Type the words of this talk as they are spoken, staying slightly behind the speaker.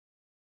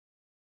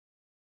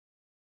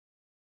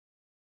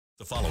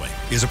The following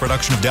is a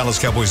production of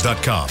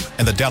DallasCowboys.com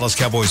and the Dallas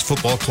Cowboys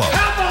Football Club.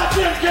 How about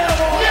them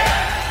Cowboys?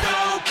 Yeah!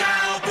 Go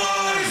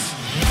Cowboys!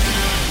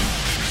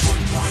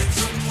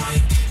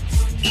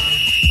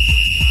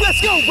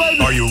 Let's go,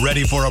 baby! Are you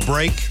ready for a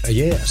break?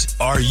 Yes.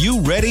 Are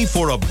you ready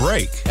for a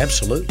break?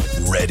 Absolutely.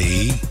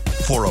 Ready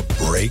for a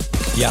break?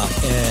 Yeah,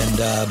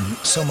 and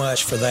so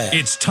much for that.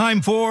 It's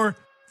time for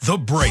The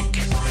Break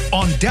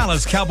on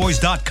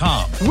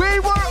DallasCowboys.com. We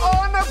were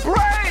on a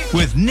break!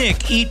 With Nick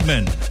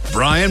Eatman,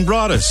 Brian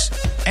Broaddus,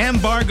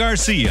 Ambar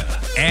Garcia,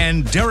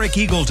 and Derek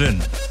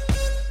Eagleton.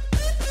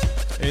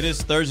 It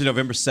is Thursday,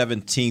 November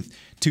 17th,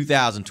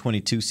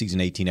 2022, Season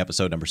 18,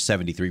 Episode number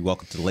 73.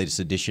 Welcome to the latest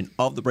edition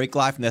of The Break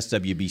Live from the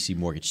SWBC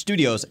Mortgage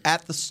Studios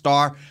at the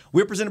Star.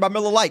 We're presented by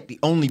Miller Lite, the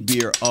only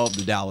beer of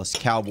the Dallas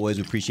Cowboys.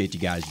 We appreciate you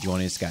guys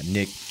joining us. Got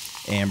Nick,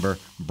 Amber,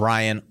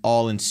 Brian,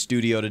 all in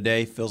studio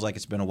today. Feels like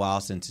it's been a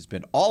while since it's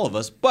been all of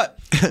us, but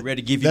we're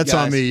ready to give you That's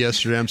guys. on me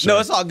yesterday. I'm sorry. No,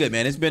 it's all good,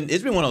 man. It's been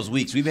one of those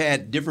weeks. We've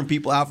had different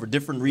people out for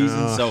different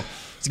reasons, so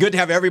it's good to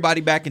have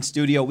everybody back in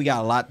studio. We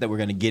got a lot that we're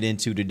going to get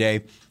into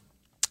today.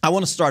 I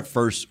want to start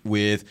first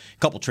with a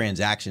couple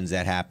transactions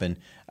that happened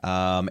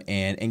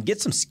and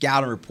get some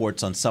scouting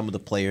reports on some of the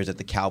players that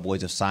the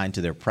Cowboys have signed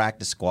to their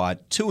practice squad.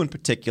 Two in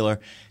particular,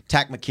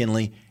 Takk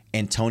McKinley,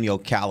 Antonio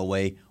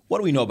Callaway. What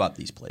do we know about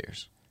these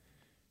players?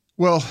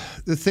 Well,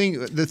 the thing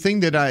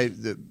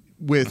that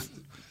with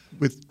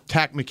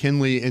Takk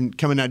McKinley and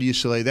coming out of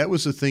UCLA, that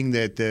was the thing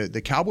that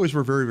the Cowboys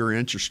were very, very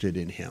interested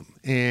in him,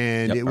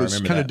 and it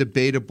was kind of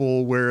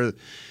debatable where,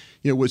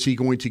 was he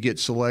going to get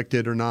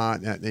selected or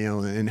not,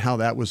 and how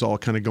that was all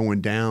kind of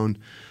going down.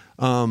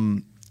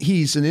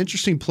 He's an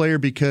interesting player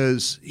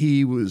because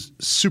he was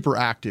super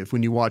active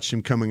when you watched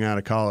him coming out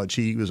of college.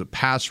 He was a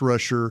pass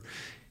rusher.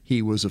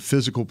 He was a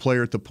physical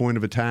player at the point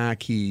of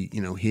attack. He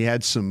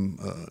had some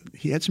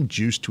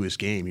juice to his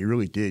game. He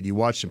really did. You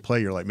watched him play,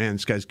 you're like, man,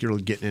 this guy's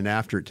really getting it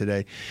after it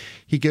today.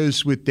 He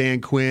goes with Dan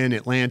Quinn,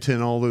 Atlanta,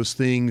 and all those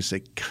things. They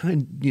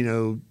kind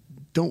of,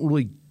 don't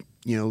really,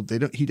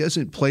 he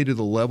doesn't play to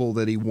the level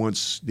that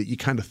you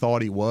kind of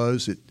thought he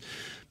was.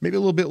 Maybe a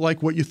little bit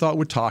like what you thought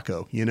with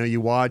Taco.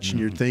 You watch and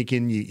you're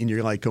thinking, and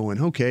you're like going,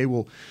 okay,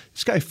 well,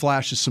 this guy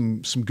flashes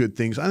some good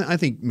things. I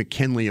think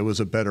McKinley was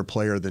a better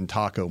player than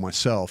Taco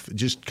myself,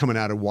 just coming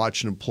out and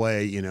watching him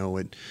play,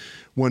 and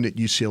one at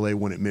UCLA,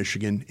 one at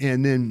Michigan.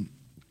 And then,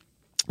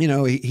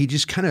 he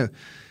just kind of,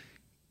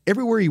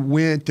 everywhere he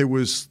went, there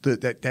was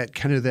that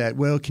kind of that,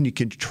 well, can you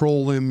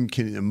control him?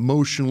 Can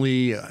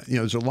emotionally,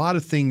 there's a lot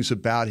of things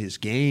about his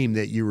game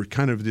that you were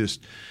kind of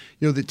just,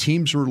 the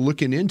teams were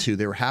looking into.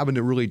 They were having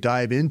to really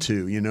dive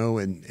into,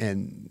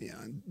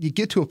 and you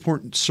get to a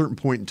certain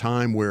point in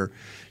time where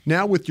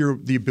now with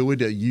the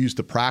ability to use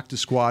the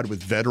practice squad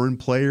with veteran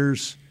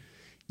players,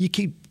 you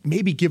can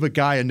maybe give a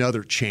guy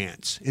another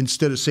chance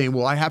instead of saying,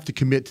 well, I have to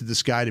commit to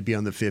this guy to be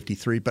on the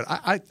 53. But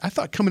I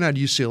thought coming out of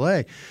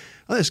UCLA,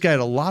 this guy had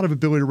a lot of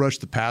ability to rush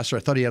the passer.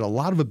 I thought he had a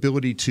lot of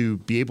ability to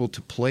be able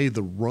to play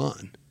the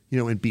run,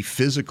 and be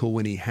physical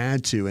when he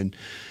had to. And,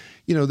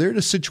 they're in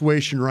a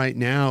situation right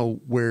now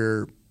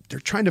where they're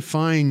trying to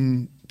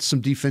find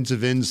some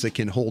defensive ends that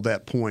can hold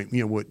that point.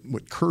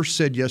 What Kerr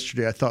said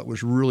yesterday I thought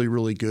was really,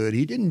 really good.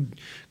 He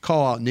didn't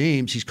call out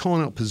names. He's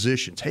calling out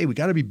positions. Hey, we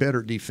got to be better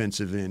at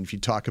defensive end if you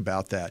talk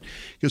about that.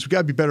 Because we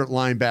got to be better at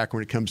linebacker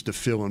when it comes to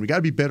filling. We got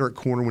to be better at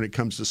corner when it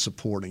comes to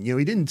supporting.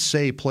 He didn't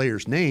say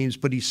players' names,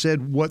 but he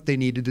said what they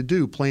needed to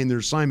do, playing their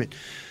assignment.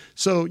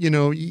 So,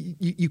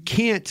 you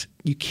can't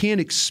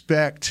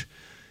expect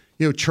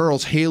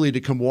Charles Haley to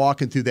come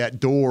walking through that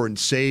door and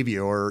save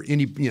you, or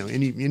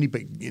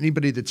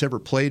anybody that's ever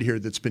played here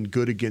that's been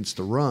good against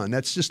the run.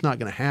 That's just not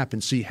going to happen.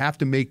 So you have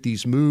to make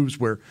these moves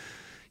where,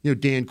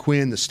 Dan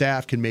Quinn, the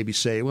staff can maybe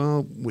say,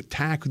 well, with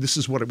Takk, this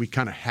is what we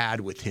kind of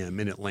had with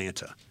him in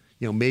Atlanta.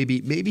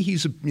 Maybe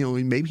he's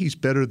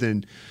better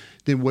than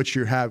what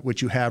you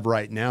have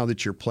right now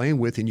that you're playing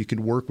with, and you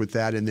can work with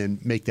that and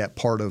then make that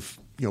part of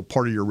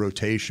your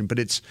rotation. But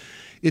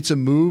it's a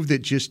move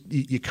that just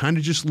you kind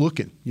of just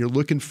looking. You're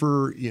looking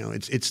for,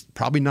 it's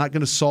probably not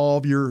going to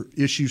solve your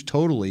issues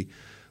totally,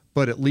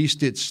 but at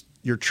least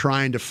you're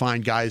trying to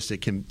find guys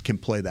that can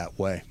play that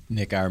way.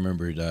 Nick, I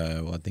remembered,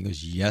 I think it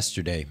was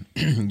yesterday,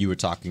 you were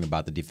talking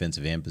about the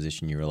defensive end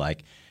position. You were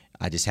like,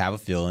 I just have a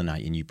feeling,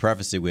 and you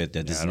preface it with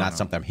that this is not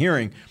something I'm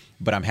hearing,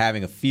 but I'm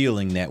having a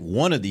feeling that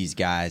one of these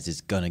guys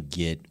is going to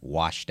get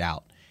washed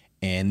out.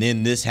 And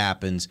then this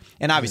happens,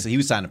 and obviously he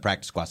was signed to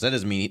practice squad, so that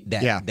doesn't mean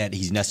that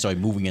he's necessarily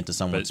moving into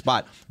someone's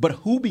spot. But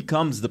who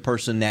becomes the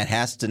person that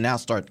has to now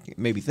start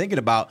maybe thinking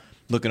about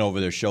looking over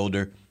their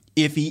shoulder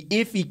if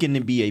he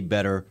can be a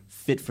better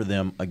fit for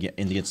them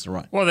against the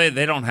run? Well,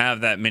 they don't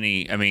have that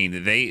many. I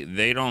mean,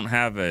 they don't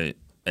have a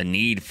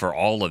need for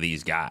all of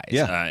these guys.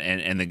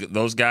 Yeah.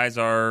 Those guys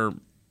are.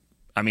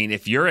 I mean,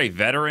 if you're a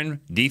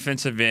veteran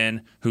defensive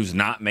end who's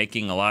not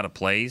making a lot of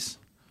plays,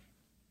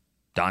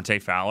 Dante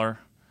Fowler.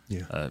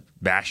 Yeah.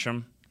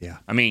 Basham. Yeah.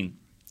 I mean,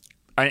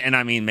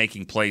 I mean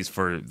making plays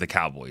for the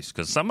Cowboys,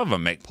 because some of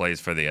them make plays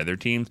for the other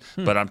teams,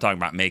 but I'm talking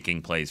about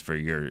making plays for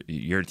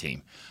your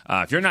team.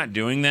 If you're not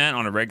doing that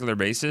on a regular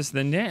basis,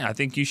 then yeah, I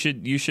think you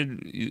should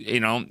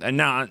And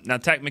now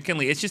Takk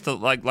McKinley, it's just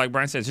like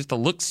Brian said, it's just a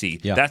look-see.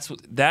 Yeah. That's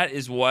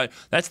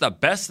the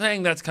best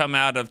thing that's come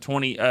out of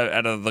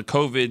out of the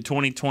COVID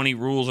 2020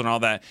 rules and all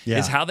that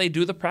is how they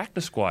do the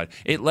practice squad.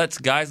 It lets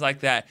guys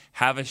like that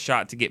have a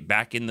shot to get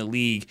back in the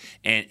league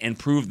and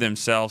prove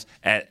themselves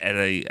at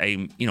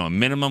a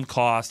minimum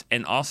cost.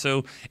 And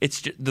also,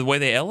 it's just the way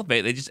they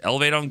elevate. They just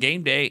elevate on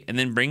game day and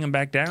then bring them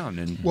back down.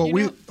 And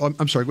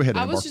I'm sorry. Go ahead.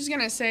 I Ambar. was just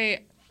gonna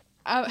say,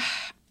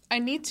 I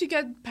need to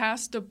get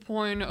past the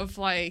point of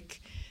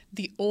like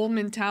the old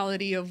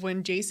mentality of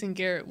when Jason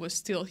Garrett was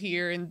still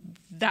here and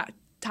that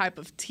type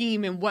of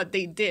team and what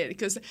they did,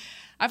 because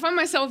I find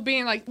myself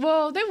being like,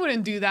 well, they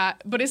wouldn't do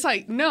that. But it's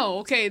like, no,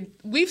 okay,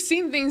 we've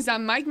seen things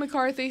that Mike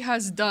McCarthy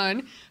has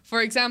done.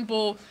 For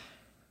example,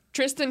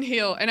 Tristan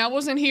Hill, and I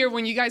wasn't here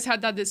when you guys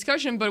had that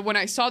discussion, but when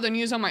I saw the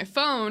news on my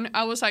phone,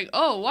 I was like,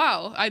 oh,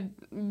 wow, I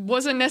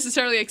wasn't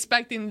necessarily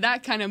expecting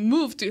that kind of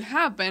move to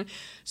happen.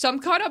 So I'm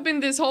caught up in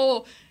this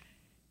whole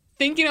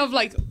thinking of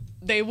like,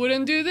 they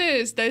wouldn't do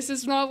this. This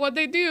is not what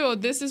they do.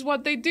 This is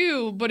what they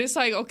do. But it's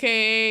like,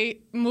 okay,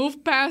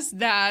 move past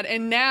that.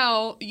 And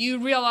now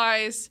you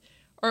realize,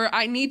 or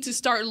I need to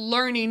start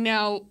learning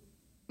now,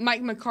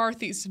 Mike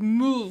McCarthy's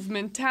move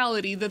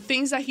mentality, the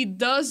things that he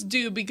does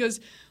do,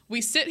 because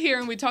we sit here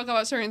and we talk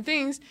about certain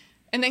things,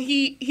 and then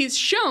he's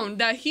shown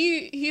that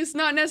he's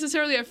not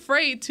necessarily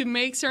afraid to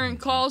make certain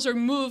calls or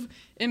move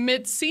in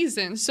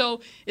mid-season.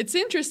 So it's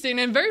interesting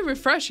and very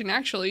refreshing,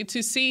 actually,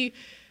 to see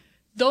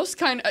those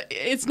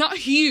it's not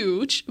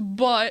huge,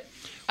 but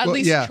at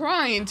least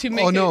trying to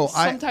make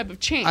some type of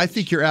change. I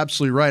think you're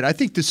absolutely right. I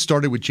think this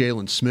started with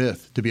Jalen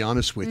Smith, to be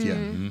honest with you.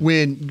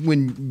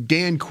 When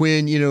Dan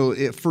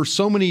Quinn, for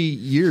so many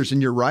years,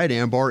 and you're right,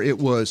 Ambar, it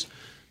was,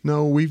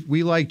 no, we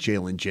like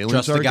Jalen.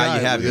 Jalen's our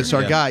guy. It's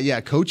our guy.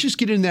 Yeah, coaches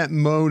get in that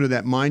mode or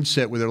that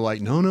mindset where they're like,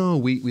 no,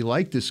 we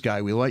like this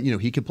guy. We like,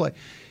 he can play.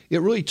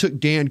 It really took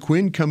Dan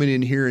Quinn coming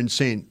in here and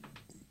saying,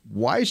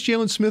 why is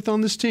Jalen Smith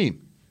on this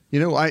team?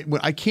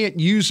 I can't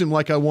use him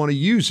like I want to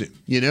use him,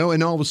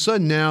 and all of a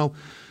sudden now,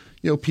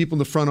 people in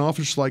the front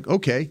office are like,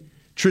 okay,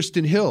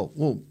 Tristan Hill.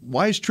 Well,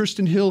 why is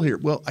Tristan Hill here?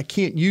 Well, I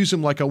can't use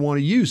him like I want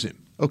to use him.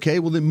 Okay,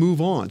 well then move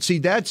on. See,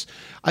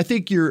 I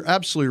think you're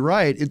absolutely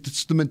right.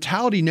 It's the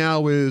mentality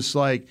now is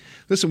like,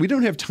 listen, we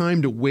don't have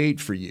time to wait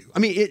for you. I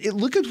mean,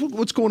 look at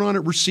what's going on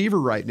at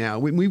receiver right now.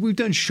 We've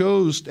done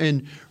shows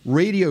and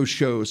radio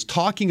shows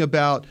talking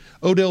about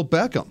Odell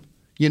Beckham.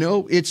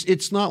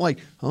 It's not like,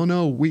 oh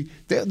no,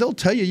 they'll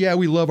tell you, yeah,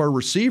 we love our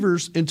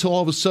receivers, until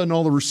all of a sudden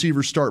all the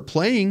receivers start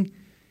playing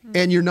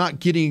and you're not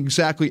getting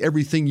exactly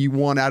everything you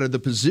want out of the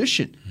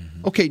position.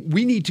 Mm-hmm. Okay,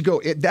 we need to go.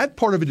 That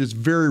part of it is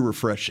very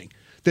refreshing.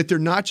 That they're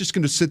not just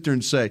going to sit there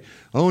and say,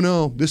 oh,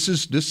 no, this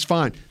is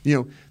fine.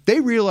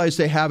 They realize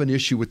they have an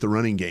issue with the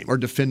running game or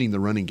defending the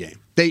running game.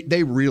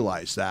 They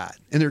realize that.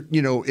 And they're,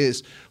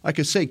 is, like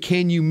I say,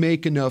 can you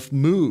make enough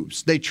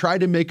moves? They tried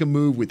to make a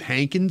move with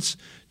Hankins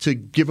to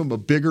give him a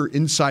bigger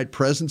inside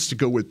presence to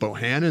go with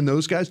Bohanna and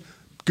those guys.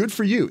 Good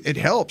for you. It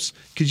helps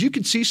because you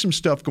can see some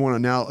stuff going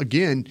on now.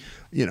 Again,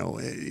 you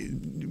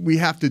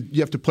have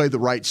to play the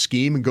right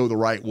scheme and go the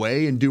right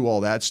way and do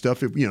all that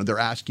stuff. If, they're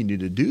asking you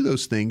to do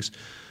those things.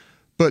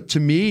 But to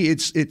me,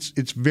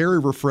 it's very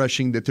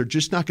refreshing that they're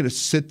just not going to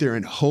sit there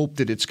and hope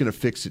that it's going to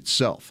fix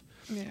itself.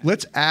 Yeah.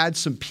 Let's add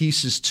some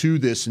pieces to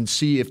this and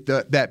see if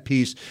that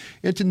piece.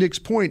 And to Nick's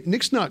point,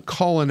 Nick's not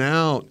calling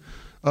out,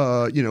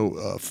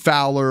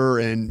 Fowler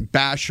and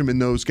Basham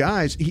and those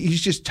guys.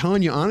 He's just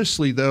telling you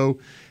honestly, though,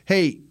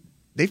 hey,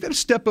 they've got to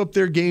step up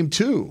their game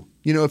too.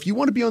 If you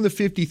want to be on the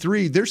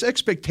 53, there's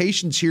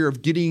expectations here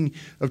of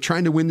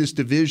trying to win this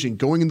division,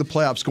 going in the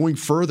playoffs, going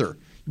further.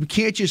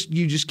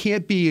 You just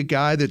can't be a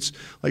guy that's,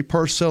 like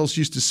Parcells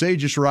used to say,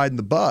 just riding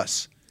the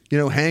bus,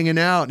 hanging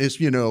out as,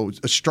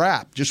 a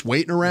strap, just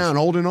waiting around,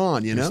 holding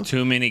on, There's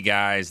too many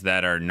guys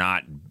that are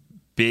not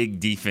big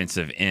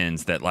defensive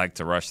ends that like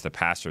to rush the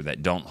passer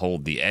that don't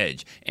hold the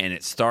edge. And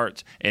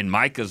and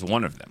Micah's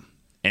one of them.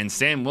 And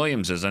Sam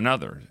Williams is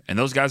another. And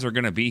those guys are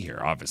going to be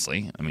here,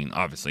 obviously.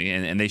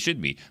 And they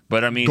should be.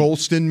 But,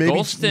 Golston maybe?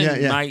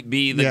 Golston might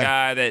be the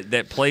guy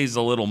that plays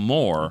a little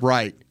more.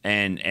 Right.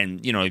 And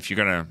if you're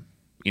going to,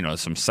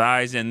 some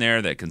size in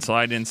there that can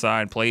slide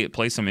inside,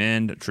 play some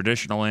end,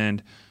 traditional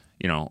end,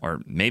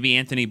 or maybe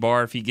Anthony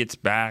Barr if he gets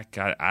back.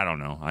 I don't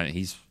know.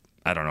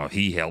 I don't know if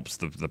he helps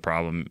the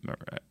problem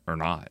or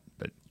not.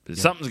 But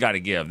something's got to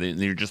give.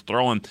 They're just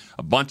throwing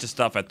a bunch of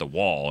stuff at the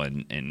wall,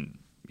 and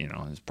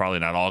it's probably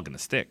not all going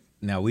to stick.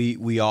 Now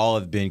we all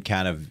have been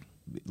kind of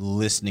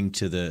listening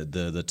to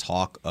the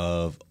talk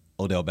of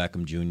Odell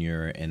Beckham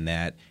Jr. and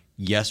that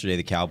yesterday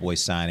the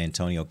Cowboys signed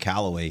Antonio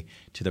Callaway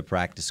to the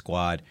practice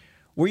squad.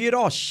 Were you at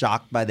all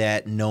shocked by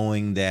that,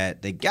 knowing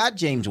that they got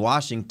James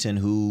Washington,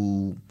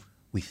 who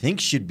we think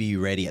should be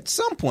ready at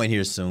some point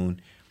here soon?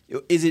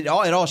 Is it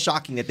at all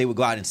shocking that they would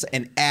go out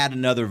and add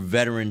another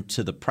veteran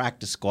to the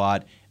practice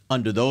squad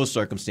under those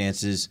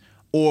circumstances?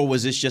 Or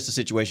was this just a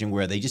situation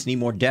where they just need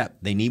more depth?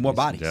 They need more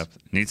bodies.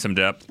 Need some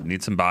depth.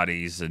 Need some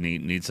bodies. And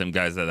need some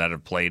guys that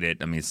have played it.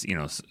 I mean,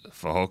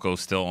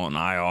 Fajoko's still on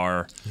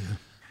IR. Yeah.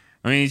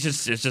 I mean,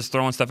 it's just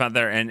throwing stuff out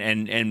there.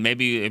 And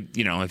maybe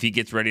if he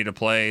gets ready to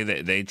play,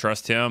 they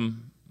trust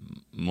him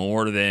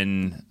more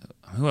than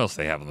who else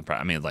they have on the.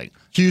 I mean, like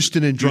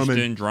Houston and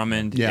Drummond.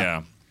 Drummond.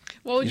 Yeah.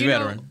 Well, he's a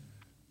veteran.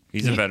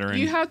 He's a veteran.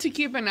 You have to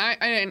keep an eye.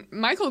 And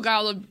Michael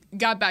Gallup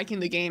got back in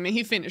the game and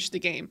he finished the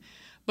game.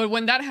 But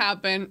when that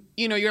happened,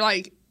 you're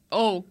like,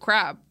 oh,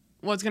 crap,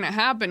 what's going to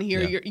happen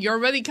here? Yeah. You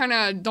already kind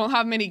of don't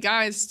have many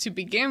guys to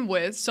begin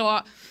with.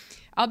 So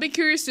I'll be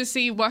curious to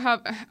see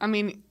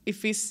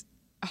if he's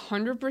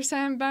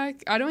 100%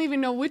 back. I don't even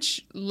know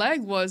which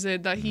leg was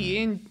it that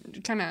he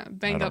kind of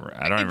banged up.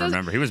 I don't even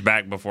remember. He was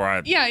back before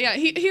I... Yeah,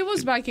 he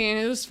was back in.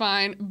 It was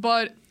fine.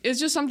 But it's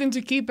just something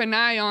to keep an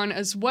eye on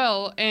as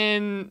well.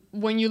 And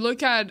when you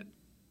look at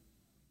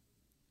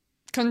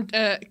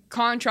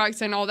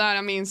contracts and all that,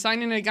 I mean,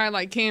 signing a guy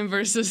like him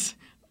versus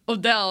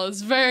Odell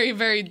is very,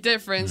 very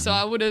different. So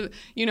I would have,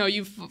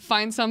 you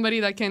find somebody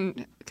that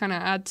can kind of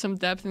add some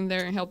depth in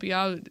there and help you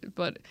out.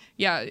 But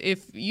yeah,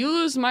 if you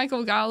lose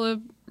Michael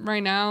Gallup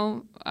right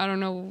now, I don't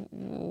know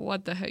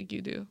what the heck you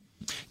do.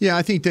 Yeah,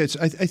 I think I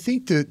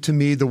think that to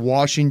me, the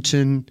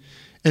Washington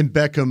and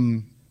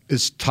Beckham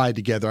is tied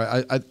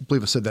together. I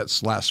believe I said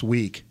that last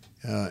week,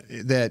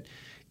 that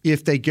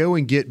if they go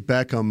and get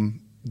Beckham,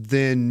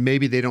 then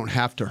maybe they don't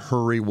have to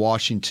hurry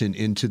Washington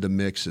into the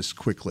mix as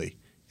quickly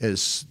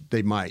as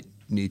they might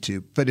need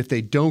to. But if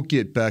they don't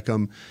get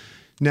Beckham,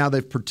 now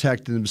they've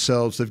protected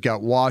themselves. They've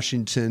got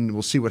Washington.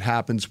 We'll see what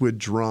happens with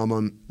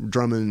Drummond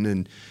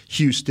and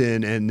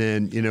Houston, and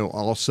then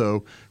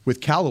also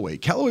with Callaway.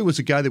 Callaway was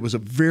a guy that was a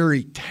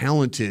very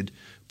talented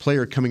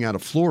player coming out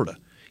of Florida.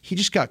 He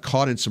just got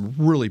caught in some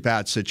really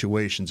bad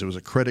situations. There was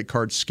a credit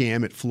card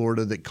scam at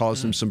Florida that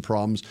caused him some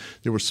problems.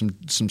 There were some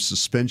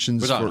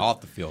suspensions. It was off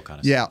the field kind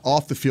of stuff. Yeah,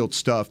 off the field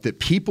stuff that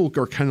people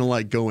are kind of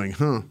like going,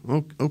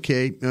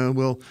 okay,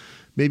 well,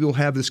 maybe we'll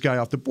have this guy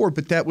off the board.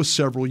 But that was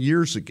several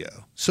years ago.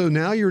 So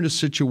now you're in a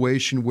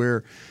situation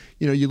where,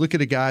 you look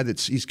at a guy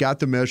he's got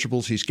the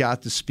measurables, he's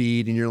got the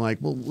speed, and you're like,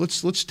 well,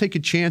 let's take a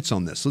chance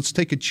on this. Let's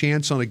take a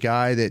chance on a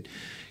guy that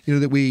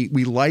that we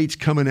liked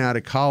coming out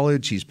of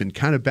college. He's been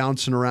kind of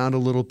bouncing around a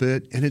little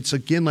bit, and it's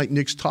again like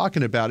Nick's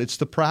talking about. It's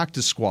the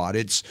practice squad.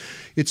 It's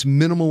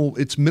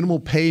minimal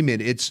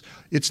payment. It's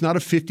not a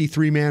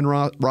 53-man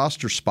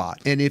roster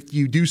spot. And if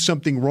you do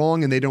something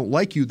wrong and they don't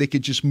like you, they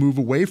could just move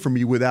away from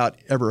you without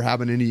ever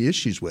having any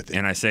issues with it.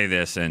 And I say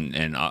this,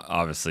 and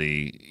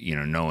obviously,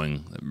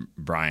 knowing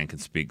Brian can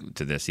speak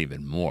to this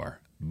even more,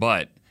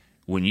 but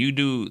when you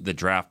do the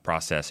draft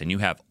process and you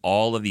have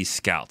all of these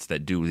scouts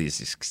that do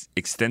this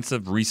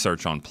extensive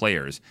research on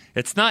players,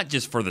 it's not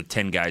just for the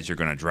 10 guys you're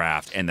going to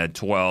draft and the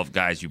 12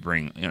 guys you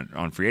bring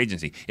on free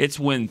agency. It's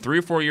when 3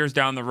 or 4 years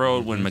down the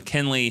road, when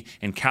McKinley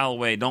and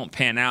Callaway don't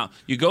pan out,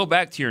 you go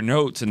back to your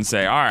notes and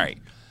say, all right,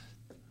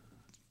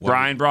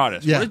 Brian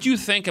Broaddus, what did you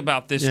think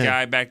about this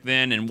guy back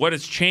then, and what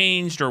has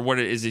changed, or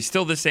is he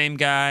still the same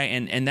guy?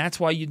 And that's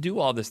why you do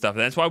all this stuff.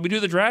 That's why we do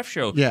the draft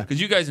show, because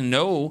you guys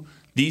know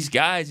these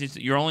guys,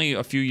 you're only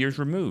a few years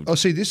removed. Oh,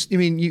 see, this. I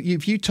mean,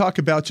 if you talk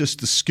about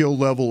just the skill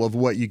level of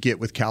what you get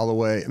with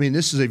Callaway, I mean,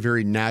 this is a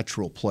very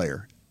natural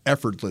player.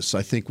 Effortless,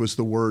 I think, was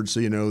the words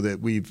that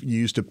we've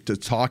used to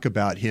talk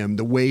about him.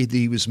 The way that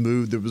he was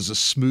moved, there was a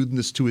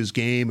smoothness to his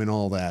game and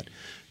all that.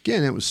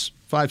 Again, that was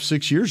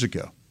 5-6 years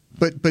ago.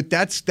 But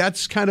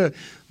that's kind of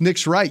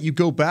Nick's right. You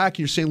go back and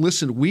you're saying,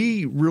 listen,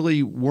 we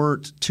really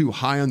weren't too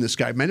high on this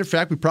guy. Matter of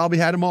fact, we probably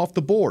had him off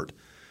the board.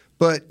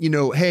 But,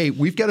 hey,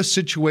 we've got a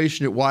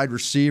situation at wide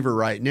receiver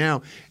right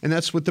now, and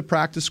that's what the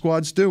practice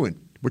squad's doing.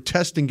 We're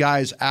testing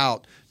guys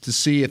out to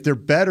see if they're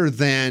better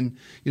than,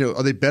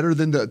 are they better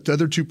than the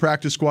other 2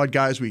 practice squad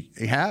guys we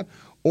have?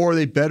 Or are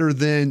they better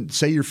than,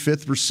 say, your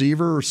 5th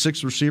receiver or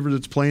 6th receiver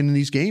that's playing in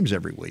these games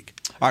every week?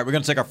 All right, we're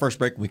going to take our first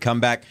break. When we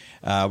come back,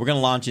 we're going to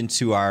launch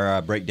into our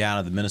breakdown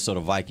of the Minnesota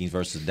Vikings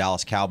versus the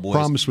Dallas Cowboys.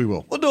 Promise we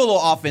will. We'll do a little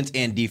offense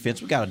and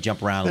defense. We got to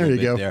jump around a little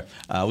bit there.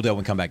 We'll do it when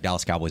we come back.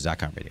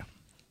 DallasCowboys.com radio.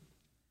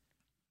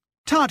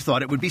 Todd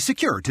thought it would be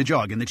secure to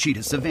jog in the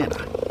cheetah savanna.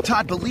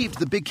 Todd believed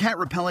the big cat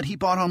repellent he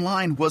bought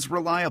online was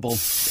reliable.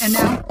 And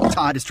now,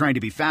 Todd is trying to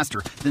be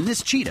faster than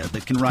this cheetah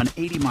that can run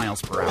 80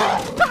 miles per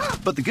hour.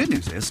 But the good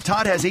news is,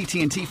 Todd has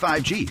AT&T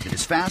 5G that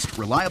is fast,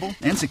 reliable,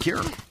 and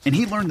secure. And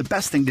he learned the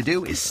best thing to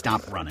do is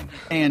stop running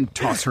and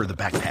toss her the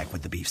backpack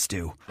with the beef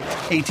stew.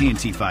 AT&T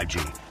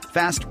 5G.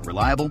 Fast,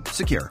 reliable,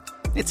 secure.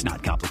 It's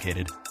not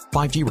complicated.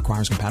 5G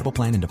requires compatible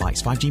plan and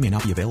device. 5G may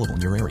not be available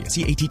in your area.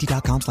 See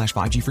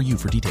att.com/5G for you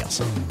for details.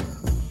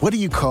 What do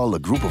you call a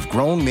group of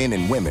grown men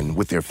and women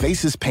with their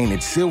faces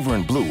painted silver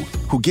and blue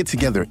who get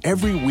together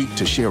every week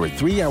to share a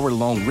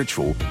 3-hour-long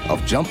ritual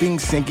of jumping,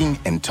 singing,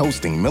 and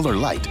toasting Miller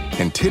Lite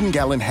in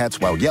 10-gallon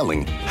hats while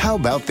yelling, "How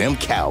about them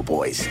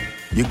Cowboys?"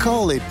 You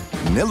call it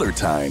Miller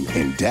Time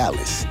in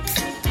Dallas.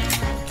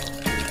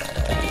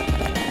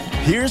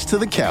 Here's to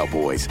the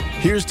Cowboys.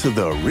 Here's to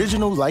the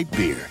original light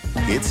beer.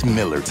 It's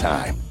Miller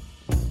Time.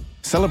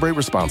 Celebrate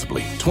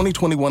responsibly.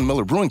 2021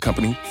 Miller Brewing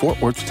Company,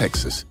 Fort Worth,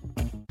 Texas.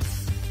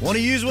 Want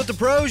to use what the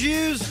pros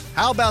use?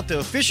 How about the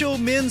official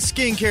men's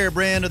skincare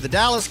brand of the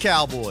Dallas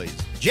Cowboys,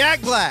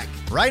 Jack Black?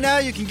 Right now,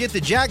 you can get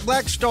the Jack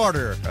Black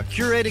Starter, a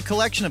curated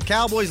collection of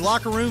Cowboys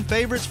locker room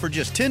favorites for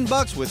just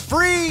 $10 with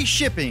free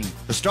shipping.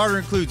 The starter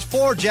includes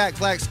 4 Jack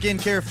Black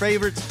skincare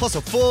favorites, plus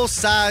a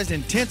full-sized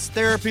intense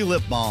therapy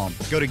lip balm.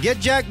 Go to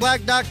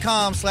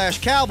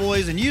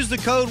getjackblack.com/Cowboys and use the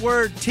code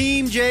word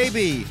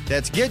TEAMJB.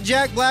 That's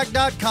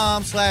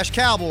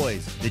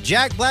getjackblack.com/Cowboys. The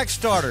Jack Black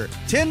Starter,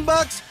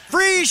 $10,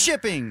 free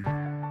shipping.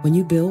 When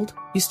you build,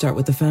 you start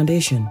with the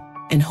foundation.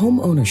 And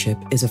home ownership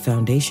is a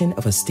foundation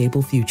of a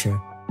stable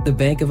future. The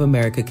Bank of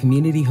America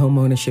Community Home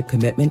Ownership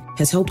Commitment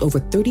has helped over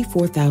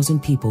 34,000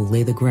 people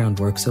lay the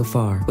groundwork so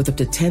far, with up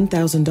to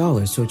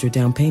 $10,000 towards your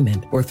down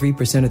payment or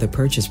 3% of the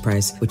purchase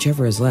price,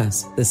 whichever is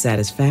less. The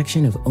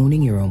satisfaction of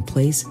owning your own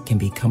place can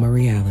become a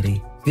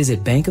reality.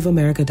 Visit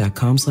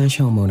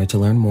bankofamerica.com/homeowner to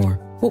learn more.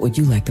 What would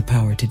you like the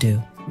power to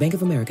do? Bank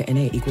of America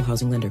N.A. Equal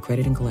Housing Lender.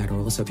 Credit and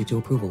collateral is subject to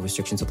approval.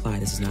 Restrictions apply.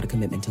 This is not a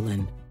commitment to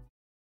lend.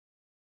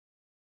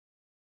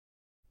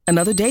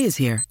 Another day is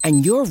here,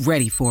 and you're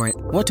ready for it.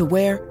 What to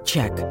wear?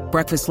 Check.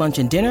 Breakfast, lunch,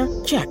 and dinner?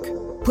 Check.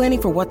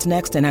 Planning for what's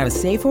next and how to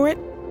save for it?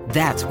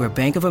 That's where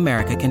Bank of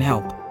America can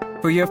help.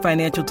 For your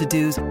financial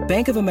to-dos,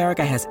 Bank of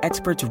America has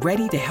experts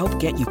ready to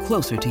help get you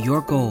closer to your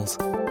goals.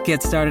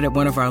 Get started at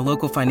one of our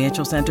local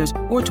financial centers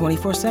or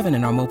 24/7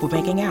 in our mobile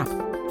banking app.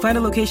 Find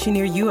a location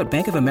near you at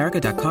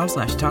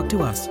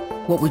bankofamerica.com/talktous.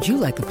 What would you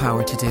like the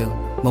power to do?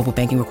 Mobile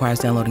banking requires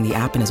downloading the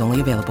app and is only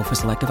available for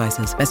select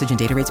devices. Message and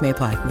data rates may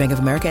apply. Bank of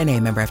America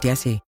N.A., member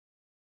FDIC.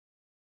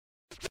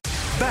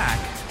 Back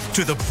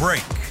to the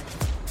break.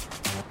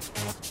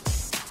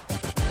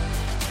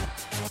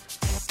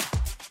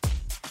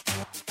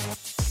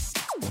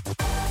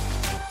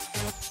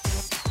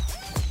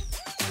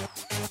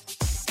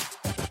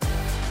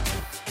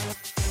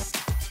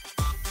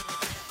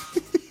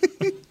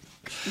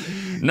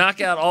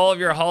 Knock out all of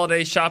your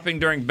holiday shopping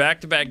during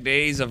back-to-back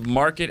days of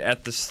Market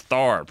at the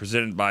Star,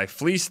 presented by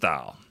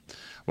Fleestyle.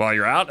 While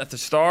you're out at the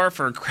Star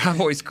for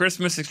Cowboys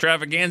Christmas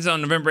extravaganza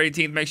on November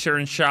 18th, make sure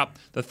and shop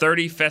the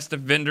 30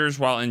 festive vendors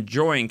while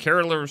enjoying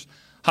carolers,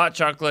 hot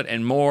chocolate,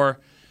 and more.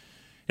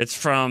 It's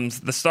from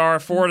the Star,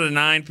 4 to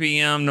 9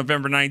 p.m.,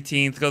 November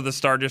 19th. Go to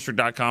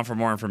thestardistrict.com for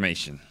more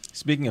information.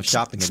 Speaking of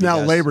shopping, it's now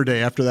Labor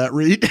Day after that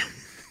read.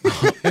 We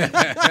just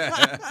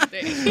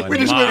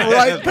went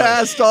right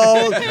past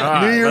all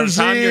New Year's Eve.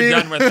 By the time you're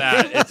done with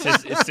that,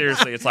 it's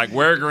seriously, it's like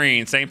wear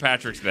green, St.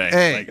 Patrick's Day.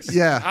 Hey,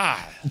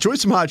 enjoy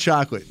some hot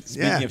chocolate.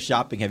 Speaking of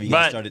shopping, have you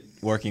guys started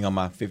working on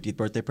my 50th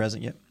birthday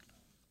present yet?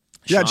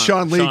 Yeah,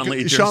 Sean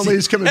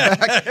Lee's coming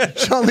back.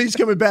 Sean Lee's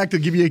coming back to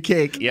give you a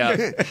cake.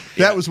 Yeah,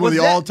 that was one of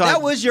the all-time.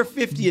 That was your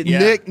 50th.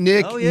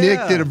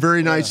 Nick did a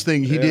very nice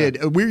thing. He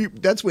did.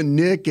 That's when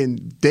Nick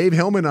and Dave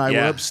Hellman and I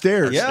were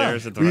upstairs. Yeah,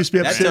 we used to be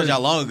upstairs. That tells you how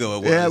long ago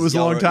it was. Yeah, it was a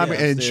long time.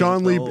 And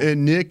Sean Lee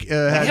and Nick did he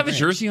have a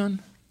jersey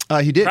on?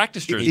 He did.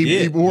 Practice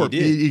jersey. He wore.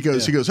 He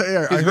goes.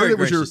 Hey, I heard it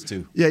was your.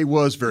 Too. Yeah, he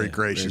was very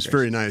gracious.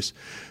 Very nice.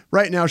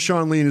 Right now,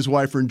 Sean Lee and his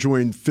wife are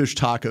enjoying fish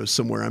tacos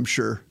somewhere, I'm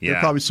sure. Yeah. They're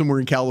probably somewhere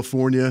in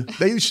California.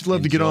 They used to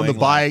love to get on the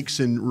bikes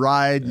and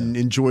ride and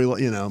enjoy,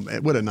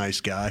 what a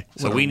nice guy.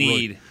 So we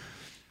need...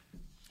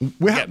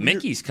 We got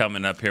Mickey's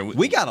coming up here.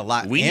 We got a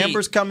lot.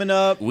 Amber's coming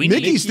up.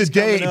 Mickey's the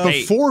day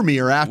before me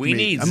or after me. We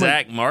need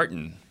Zach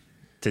Martin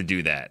to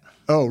do that.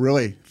 Oh,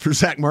 really? For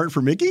Zach Martin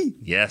for Mickey?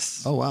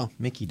 Yes. Oh, wow.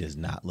 Mickey does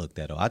not look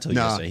that old. I told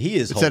you yesterday, he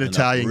is holding up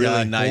Italian really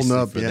guy, nicely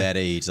up, for that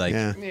age.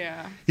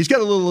 Yeah. He's got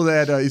a little of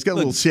that. He's got a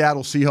little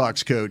Seattle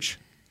Seahawks coach.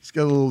 He's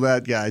got a little of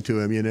that guy to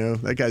him,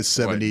 That guy's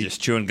 70.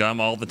 Just chewing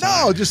gum all the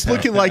time? No, just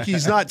looking like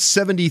he's not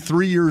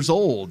 73 years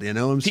old, you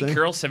know what I'm saying? Pete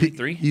Carroll,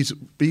 73? He's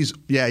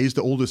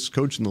the oldest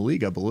coach in the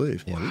league, I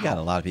believe. Yeah, we got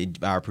a lot of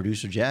people. Our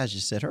producer, Jazz,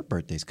 just said her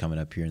birthday's coming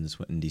up here in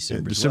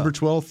December. December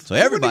 12th. So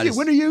everybody.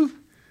 When are you?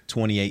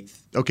 28th.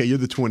 Okay, you're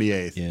the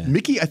 28th. Yeah.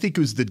 Mickey, I think,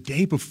 was the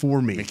day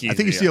before me. Mickey's I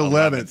think it's the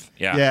 11th.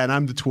 Yeah, and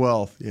I'm the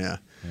 12th. Yeah.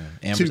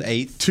 Amber's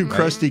 8th. Two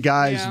crusty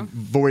guys. Yeah.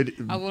 Void.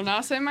 I will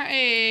not say my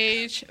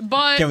age,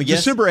 but Can we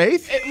guess? December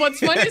 8th? What's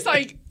funny is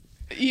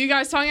you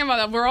guys talking about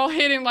that. We're all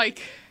hitting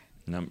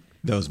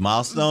those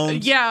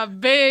milestones. Yeah,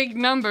 big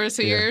numbers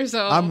here.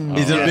 So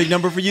is it a big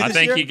number for you? I this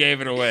year? think he gave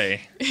it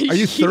away. Are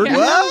you 30?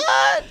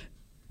 What?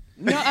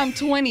 No, I'm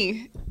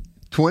 20.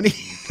 20?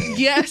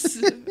 Yes.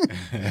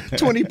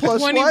 20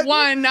 plus 21.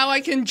 what? Now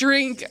I can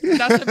drink.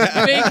 That's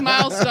a big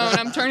milestone.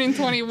 I'm turning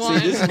 21.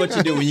 See, this is what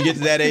you do when you get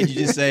to that age.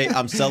 You just say,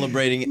 "I'm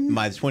celebrating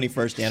my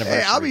 21st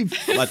anniversary." Hey, I'll be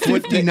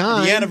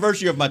 59. The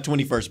anniversary of my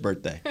 21st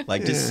birthday.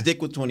 Just stick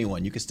with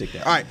 21. You can stick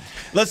there. All right,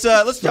 let's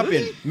jump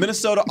in.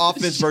 Minnesota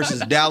offense versus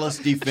Dallas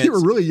defense. You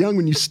were really young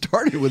when you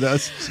started with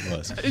us.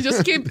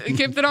 Just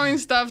keep throwing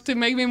stuff to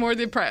make me more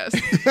depressed.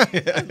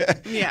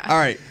 Yeah. All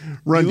right.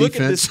 Run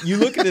defense. You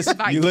look at this.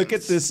 You look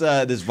at this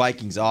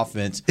Vikings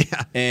offense.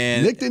 Yeah.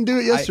 And Nick didn't do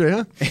it yesterday,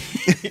 huh?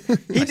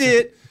 He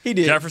did. He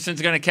did.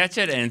 Jefferson's going to catch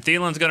it, and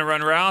Thielen's going to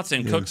run routes,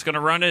 and Cook's going to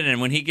run it. And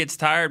when he gets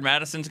tired,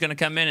 Madison's going to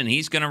come in, and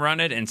he's going to run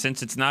it. And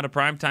since it's not a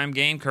primetime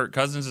game, Kirk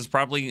Cousins is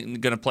probably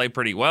going to play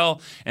pretty well.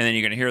 And then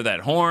you're going to hear that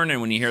horn, and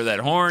when you hear that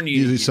horn,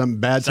 usually something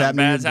bad's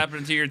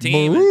happening to your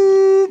team.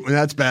 And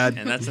that's bad.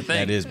 And that's the thing.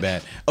 That is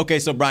bad. Okay,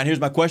 so Brian, here's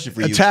my question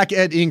for you. Attack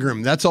Ed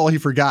Ingram. That's all he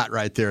forgot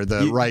right there,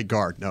 the right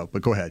guard. No,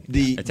 but go ahead.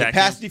 The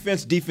pass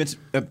defense,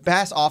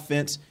 pass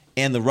offense,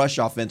 and the rush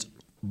offense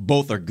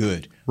both are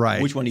good. Right.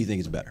 Which one do you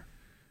think is better?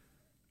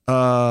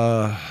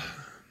 I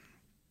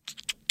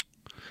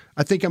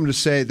think I'm going to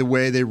say the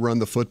way they run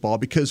the football,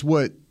 because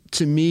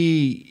to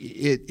me,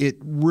 it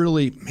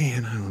really,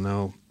 man, I don't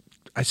know.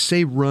 I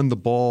say run the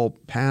ball,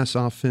 pass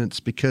offense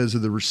because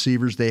of the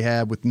receivers they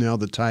have with now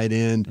the tight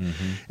end.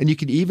 Mm-hmm. And you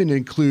could even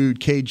include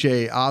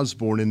KJ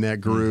Osborne in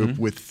that group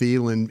with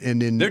Thielen.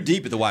 And then they're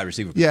deep at the wide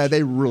receiver position. Yeah,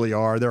 they really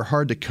are. They're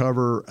hard to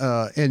cover.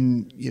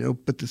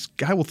 But this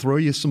guy will throw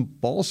you some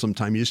balls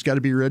sometime. You just got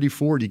to be ready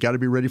for it. You got to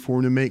be ready for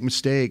him to make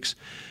mistakes.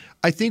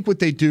 I think what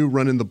they do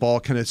running the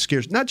ball kind of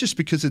scares, not just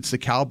because it's the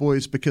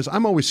Cowboys, because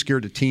I'm always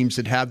scared of teams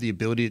that have the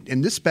ability,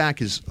 and this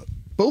back is,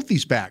 both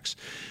these backs,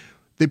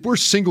 they were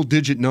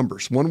single-digit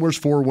numbers. One wears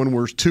 4, one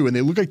wears 2, and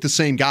they look like the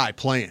same guy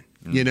playing.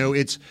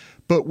 Mm-hmm.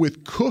 But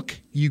with Cook,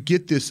 you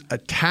get this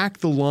attack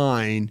the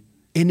line,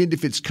 and then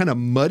if it's kind of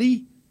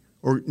muddy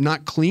or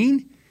not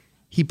clean,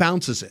 he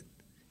bounces it.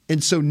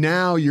 And so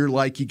now you're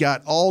like, you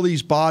got all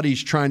these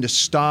bodies trying to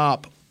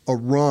stop a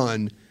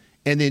run,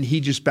 and then he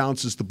just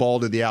bounces the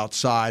ball to the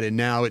outside, and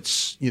now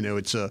it's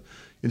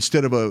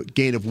instead of a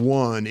gain of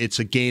 1, it's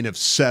a gain of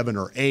 7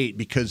 or 8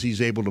 because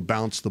he's able to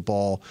bounce the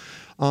ball.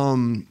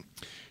 And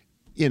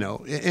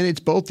it's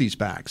both these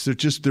backs.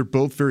 They're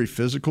both very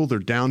physical. They're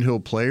downhill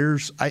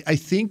players. I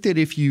think that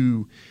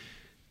the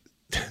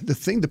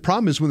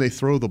problem is when they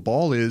throw the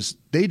ball is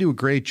they do a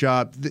great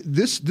job.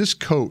 This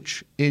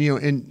coach,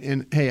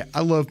 and hey, I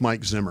love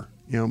Mike Zimmer.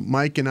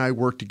 Mike and I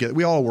worked together.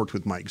 We all worked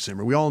with Mike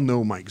Zimmer. We all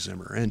know Mike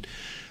Zimmer. And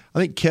I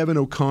think Kevin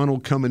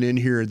O'Connell coming in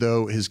here,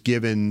 though, has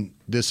given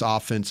this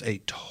offense a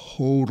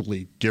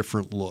totally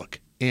different look.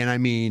 And I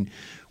mean,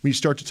 when you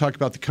start to talk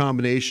about the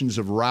combinations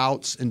of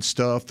routes and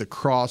stuff, the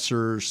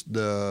crossers,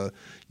 the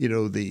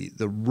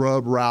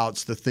rub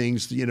routes, the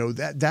things,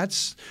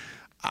 that's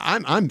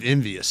I'm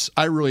envious.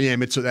 I really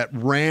am. It's that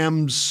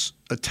Rams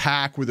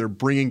attack where they're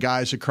bringing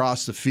guys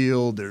across the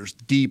field. There's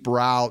deep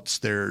routes.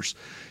 There's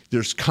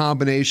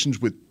combinations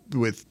with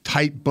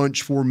tight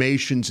bunch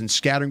formations and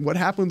scattering. What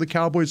happened with the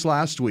Cowboys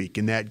last week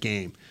in that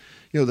game?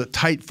 The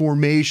tight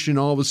formation,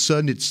 all of a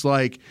sudden it's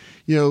like,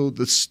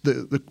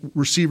 the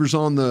receivers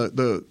on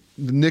the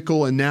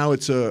nickel, and now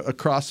it's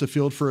across the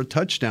field for a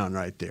touchdown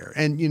right there.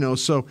 And,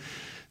 so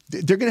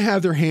they're going to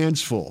have their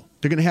hands full.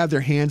 They're going to have their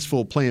hands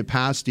full playing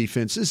pass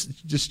defense. This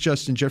is just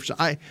Justin Jefferson.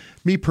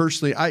 Me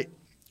personally,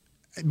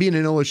 being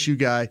an LSU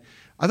guy,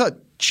 I thought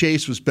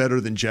Chase was better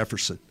than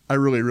Jefferson. I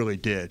really, really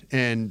did.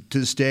 And to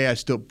this day,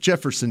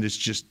 Jefferson has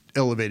just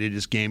elevated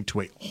his game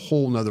to a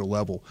whole nother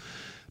level.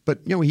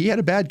 But, he had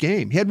a bad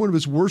game. He had one of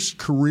his worst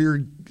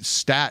career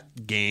stat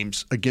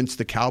games against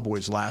the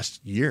Cowboys last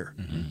year.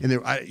 Mm-hmm. And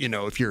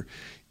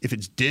if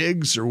it's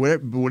Diggs or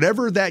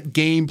whatever that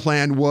game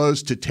plan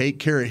was to take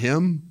care of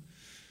him,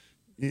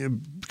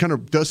 kind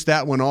of dust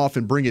that one off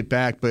and bring it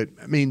back. But,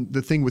 I mean,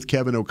 the thing with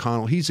Kevin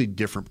O'Connell, he's a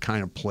different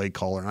kind of play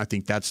caller, and I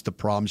think that's the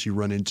problems you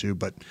run into.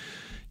 But,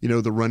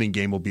 the running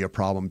game will be a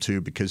problem too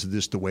because of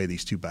the way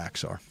these two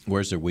backs are.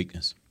 Where's their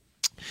weakness?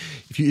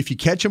 If you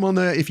catch him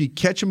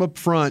up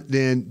front,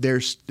 then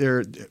there's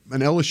an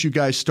LSU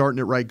guy starting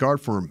at right guard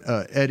for him.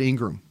 Ed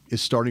Ingram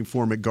is starting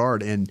for him at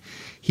guard, and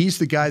he's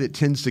the guy that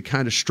tends to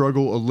kind of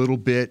struggle a little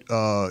bit,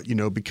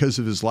 because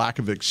of his lack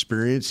of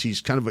experience.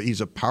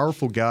 He's a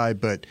powerful guy,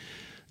 but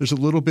there's a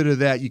little bit of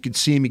that. You can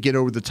see him get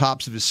over the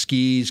tops of his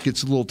skis,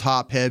 gets a little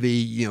top heavy.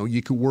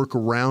 You can work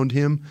around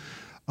him.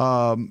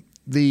 We'll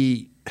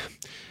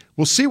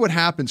see what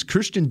happens.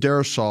 Christian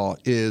Darrisaw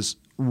is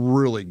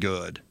really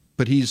good,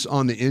 but he's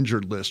on the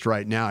injured list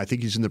right now. I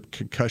think he's in the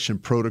concussion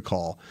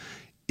protocol.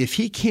 If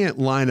he can't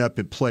line up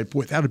and play,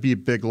 boy, that would be a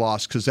big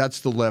loss because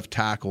that's the left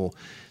tackle.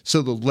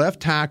 So the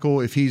left tackle,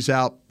 if he's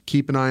out,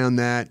 keep an eye on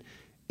that.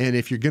 And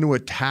if you're going to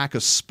attack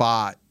a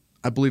spot,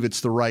 I believe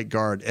it's the right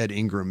guard, Ed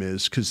Ingram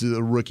is, because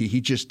the rookie,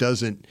 he just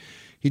doesn't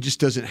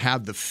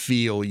have the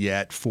feel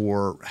yet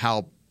for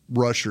how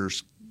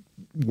rushers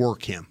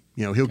work him.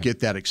 He'll get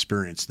that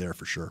experience there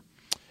for sure.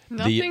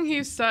 Nothing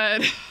he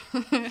said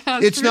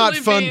has it's not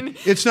fun.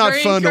 It's not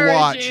fun to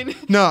watch.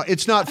 No,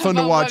 it's not fun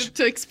to watch. What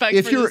to expect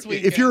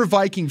if you're a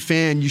Viking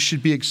fan, you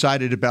should be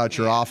excited about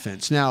your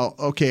offense. Now,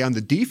 okay, on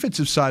the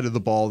defensive side of the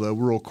ball, though,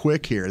 real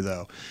quick here,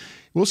 though,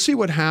 we'll see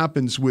what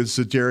happens with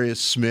Zadarius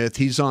Smith.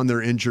 He's on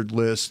their injured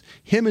list.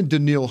 Him and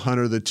Daniil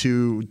Hunter, the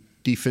two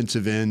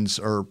defensive ends,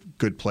 are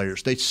good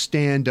players. They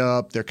stand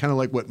up. They're kind of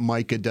like what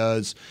Micah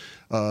does.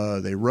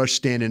 They rush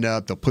standing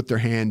up. They'll put their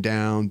hand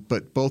down.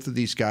 But both of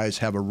these guys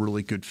have a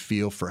really good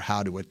feel for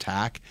how to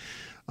attack.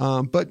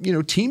 But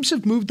teams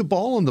have moved the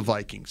ball on the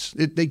Vikings.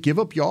 They give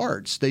up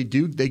yards. They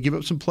give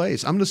up some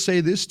plays. I'm going to say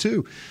this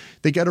too.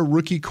 They got a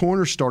rookie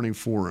corner starting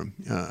for him,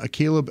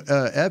 Caleb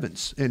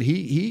Evans, and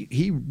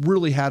he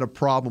really had a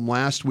problem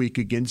last week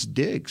against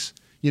Diggs.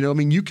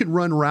 You can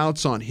run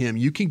routes on him.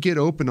 You can get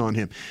open on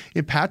him.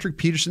 And Patrick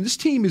Peterson, this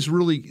team is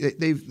really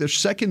they're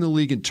second in the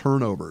league in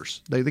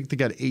turnovers. They think they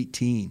got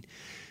 18.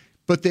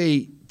 But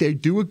they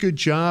do a good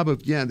job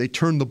of, they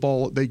turn the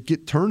ball, they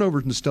get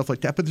turnovers and stuff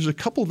like that. But there's a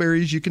couple of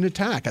areas you can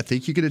attack. I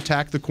think you can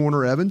attack the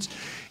corner Evans.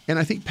 And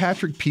I think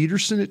Patrick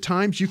Peterson at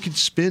times, you can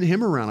spin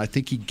him around. I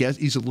think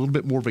he's a little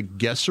bit more of a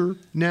guesser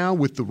now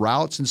with the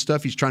routes and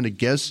stuff. He's trying to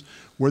guess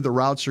where the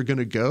routes are going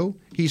to go.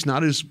 He's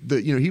not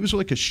he was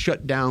like a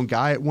shutdown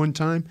guy at one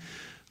time.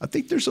 I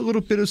think there's a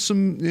little bit of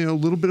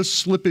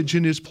slippage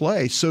in his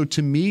play. So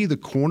to me, the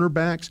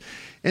cornerbacks,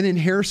 and then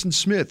Harrison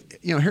Smith.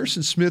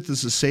 Harrison Smith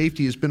as a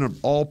safety has been an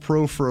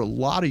all-pro for a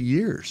lot of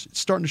years.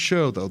 It's starting to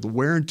show, though. The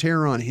wear and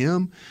tear on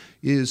him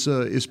is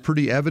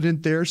pretty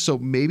evident there. So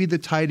maybe the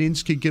tight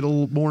ends could get a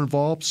little more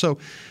involved. So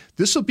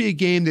this will be a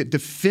game that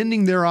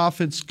defending their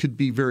offense could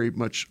be very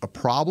much a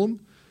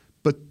problem,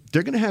 but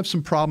they're going to have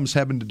some problems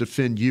having to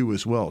defend you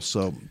as well.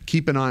 So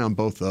keep an eye on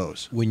both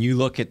those. When you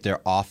look at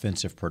their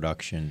offensive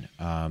production,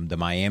 the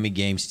Miami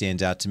game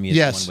stands out to me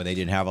as one where they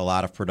didn't have a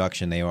lot of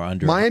production. They were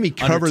under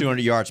 200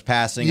 yards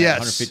passing,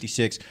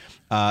 156.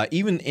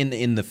 Even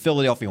in the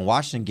Philadelphia and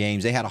Washington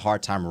games, they had a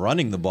hard time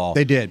running the ball.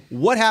 They did.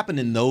 What happened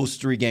in those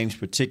three games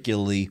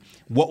particularly?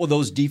 What were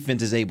those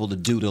defenses able to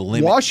do to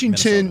limit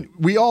Washington? Minnesota?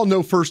 We all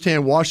know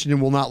firsthand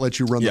Washington will not let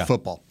you run the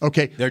football.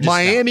 Okay,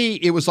 Miami,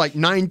 it was like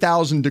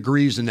 9,000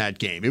 degrees in that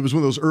game. It was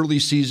one of those early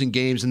season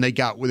games, and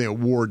they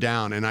wore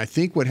down. And I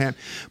think what happened,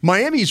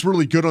 Miami's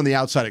really good on the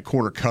outside at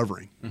corner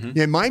covering. Mm-hmm.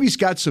 Yeah, Miami's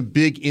got some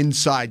big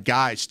inside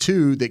guys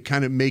too that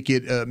kind of make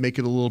it a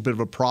little bit of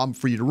a problem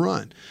for you to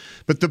run.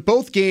 But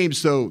both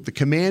games, though, the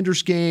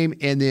Commanders game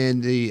and then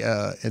the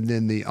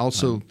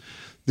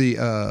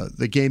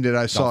game that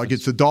I saw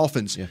against the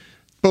Dolphins,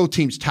 both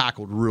teams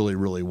tackled really,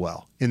 really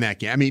well in that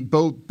game.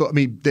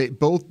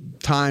 Both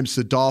times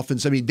the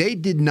Dolphins. They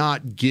did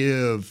not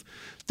give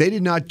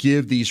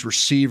these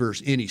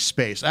receivers any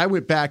space. I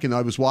went back and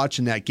I was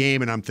watching that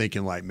game and I'm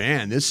thinking like,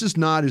 man, this is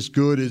not as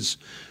good as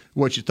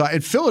what you thought.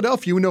 And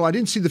Philadelphia, I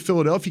didn't see the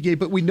Philadelphia game,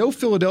 but we know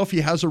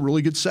Philadelphia has a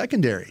really good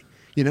secondary.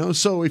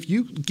 So if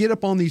you get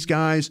up on these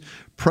guys,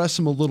 press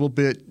them a little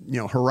bit,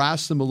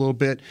 harass them a little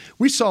bit.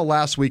 We saw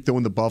last week, though,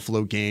 in the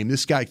Buffalo game,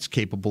 this guy's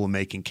capable of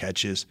making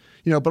catches.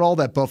 But all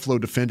that Buffalo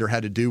defender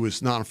had to do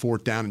was not on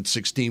 4th down and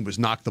 16 was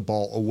knock the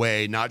ball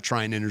away, not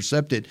try and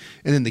intercept it,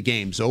 and then the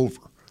game's over.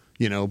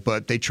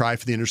 But they try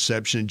for the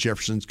interception, and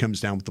Jefferson comes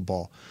down with the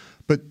ball.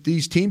 But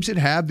these teams that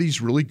have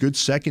these really good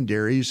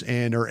secondaries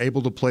and are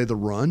able to play the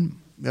run,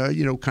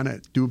 kind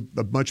of do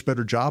a much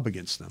better job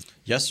against them.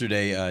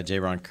 Yesterday,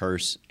 Jaron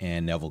Kearse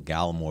and Neville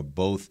Gallimore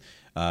both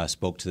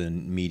spoke to the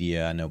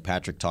media. I know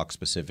Patrick talked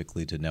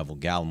specifically to Neville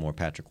Gallimore,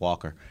 Patrick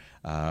Walker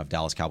of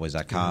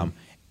DallasCowboys.com. Mm-hmm.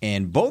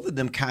 And both of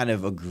them kind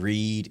of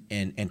agreed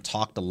and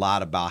talked a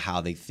lot about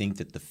how they think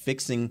that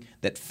fixing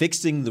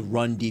the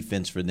run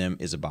defense for them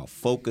is about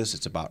focus,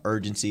 it's about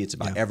urgency, it's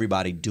about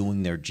everybody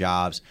doing their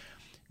jobs.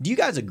 Do you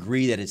guys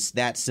agree that it's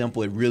that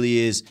simple? It really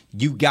is.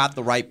 You got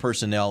the right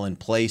personnel in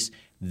place.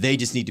 They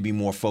just need to be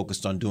more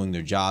focused on doing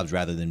their jobs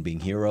rather than being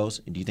heroes.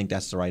 Do you think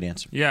that's the right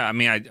answer? Yeah,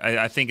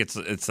 I think it's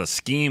a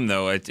scheme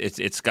though.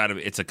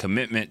 It's a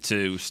commitment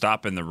to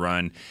stopping the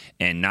run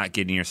and not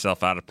getting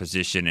yourself out of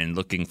position and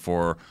looking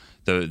for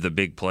the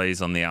big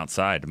plays on the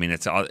outside.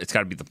 It's got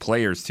to be the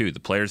players too. The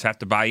players have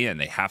to buy in.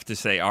 They have to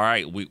say, all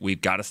right,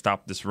 we've got to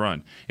stop this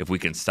run. If we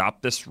can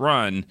stop this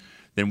run,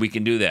 then we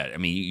can do that.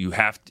 You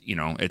have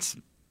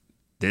to.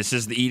 This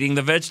is eating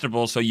the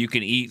vegetables so you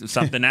can eat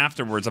something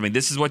afterwards.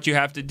 This is what you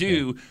have to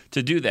do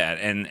to do that.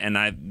 And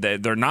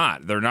they're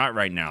not. They're not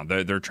right now.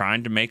 They're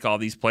trying to make all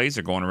these plays.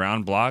 They're going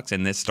around blocks,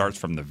 and this starts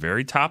from the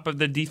very top of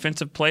the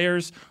defensive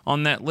players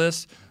on that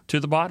list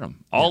to the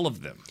bottom, all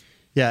of them.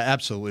 Yeah,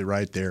 absolutely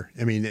right there.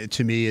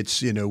 To me,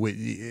 it's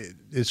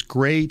as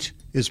great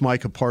as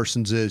Micah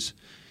Parsons is,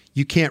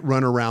 you can't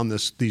run around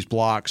these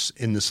blocks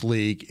in this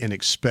league and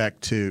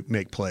expect to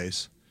make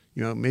plays.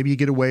 Maybe you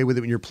get away with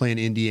it when you're playing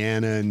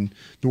Indiana and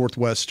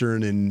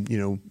Northwestern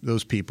and,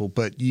 those people,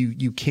 but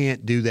you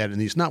can't do that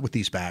not with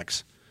these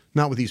backs.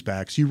 Not with these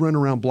backs. You run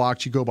around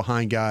blocks, you go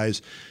behind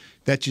guys.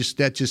 That just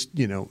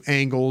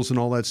angles and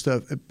all that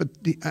stuff. But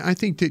I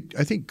think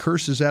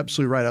Kearse is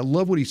absolutely right. I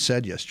love what he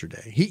said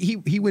yesterday.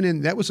 He went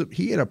in.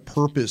 He had a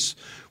purpose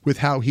with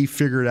how he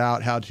figured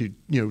out how to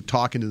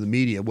talking to the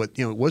media.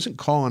 It wasn't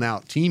calling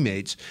out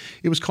teammates.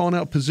 It was calling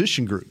out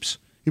position groups.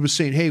 He was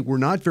saying, hey, we're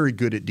not very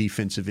good at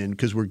defensive end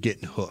because we're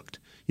getting hooked.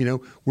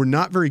 We're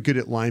not very good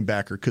at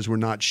linebacker because we're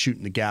not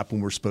shooting the gap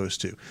when we're supposed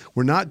to.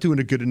 We're not doing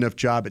a good enough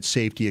job at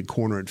safety and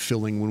corner and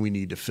filling when we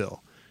need to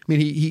fill.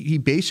 He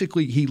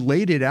basically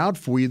laid it out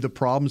for you, the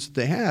problems that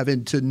they have.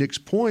 And to Nick's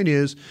point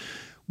is,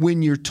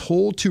 when you're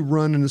told to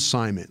run an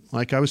assignment,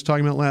 like I was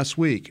talking about last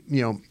week,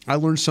 I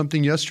learned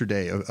something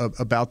yesterday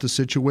about the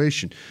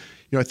situation.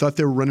 I thought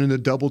they were running a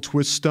double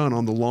twist stunt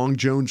on the long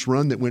Jones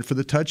run that went for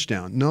the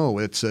touchdown. No,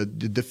 the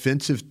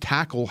defensive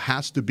tackle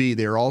has to be,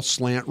 they're all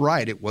slant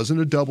right. It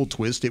wasn't a double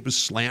twist, it was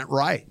slant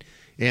right.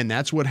 And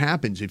that's what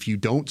happens. If you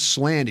don't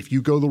slant, if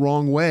you go the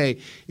wrong way,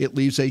 it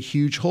leaves a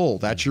huge hole.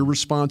 That's your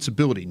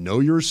responsibility. Know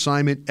your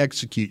assignment,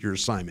 execute your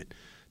assignment.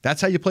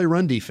 That's how you play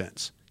run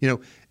defense.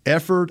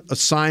 Effort,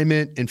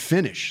 assignment, and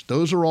finish.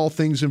 Those are all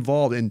things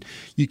involved. And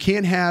you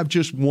can't have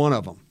just one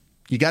of them.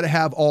 You got to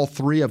have all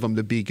three of them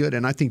to be good,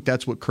 and I think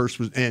that's what Curse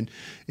was. And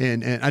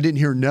I didn't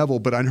hear Neville,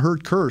 but I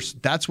heard Curse.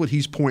 That's what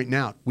he's pointing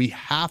out. We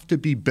have to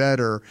be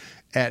better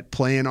at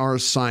playing our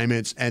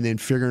assignments and then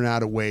figuring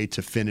out a way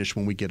to finish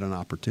when we get an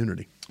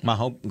opportunity. My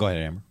hope. Go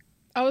ahead, Amber.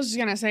 I was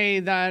gonna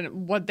say that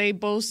what they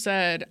both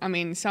said,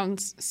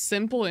 sounds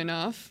simple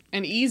enough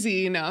and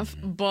easy enough,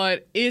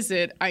 but is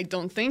it? I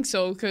don't think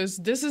so, because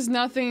this is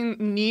nothing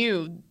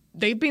new.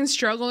 They've been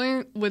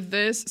struggling with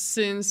this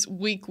since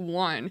week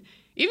 1.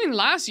 Even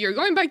last year,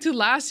 going back to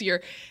last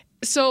year.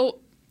 So,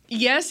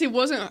 yes, it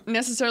wasn't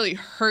necessarily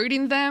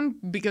hurting them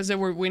because they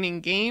were winning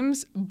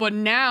games, but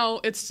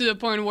now it's to the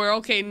point where,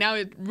 okay, now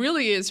it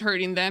really is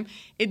hurting them.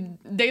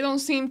 They don't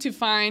seem to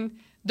find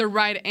the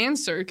right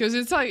answer, because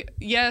it's like,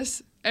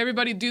 yes,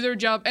 everybody do their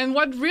job. And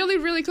what really,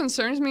 really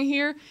concerns me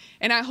here,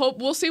 and I hope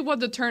we'll see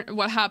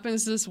what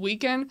happens this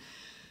weekend,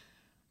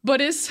 but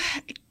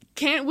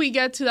can't we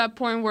get to that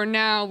point where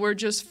now we're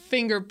just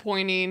finger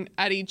pointing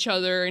at each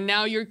other, and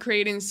now you're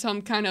creating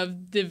some kind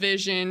of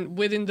division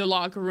within the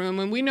locker room,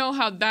 and we know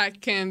how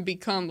that can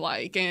become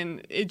like,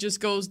 and it just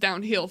goes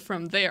downhill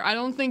from there. I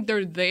don't think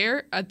they're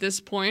there at this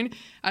point.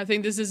 I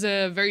think this is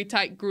a very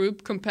tight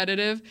group,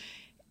 competitive,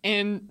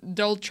 and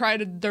they'll try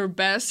their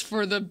best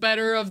for the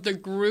better of the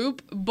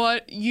group,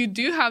 but you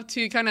do have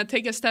to kind of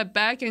take a step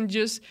back and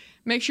just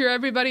make sure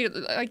everybody,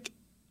 like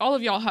all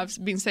of y'all have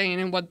been saying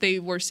and what they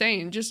were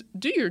saying, just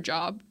do your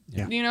job.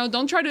 Yeah.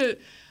 Don't try to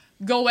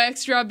go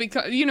extra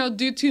because,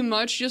 do too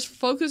much. Just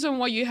focus on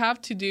what you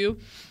have to do.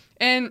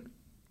 And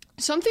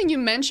something you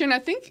mentioned, I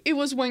think it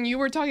was when you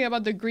were talking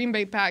about the Green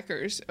Bay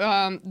Packers,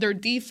 their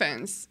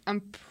defense,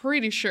 I'm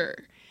pretty sure.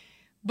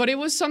 But it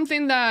was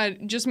something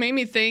that just made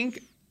me think.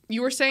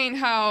 You were saying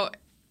how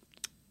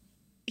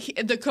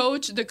the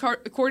coach, the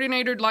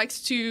coordinator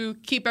likes to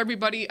keep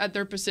everybody at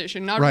their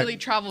position, not really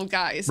travel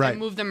guys and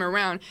move them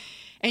around.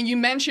 And you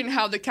mentioned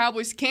how the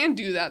Cowboys can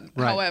do that,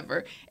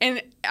 however.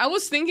 And I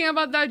was thinking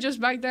about that just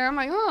back there. I'm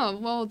like, oh,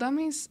 well, that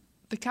means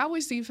the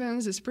Cowboys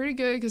defense is pretty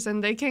good, because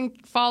then they can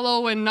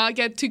follow and not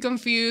get too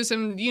confused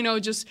and,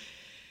 just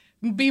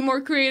be more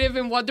creative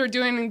in what they're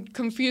doing and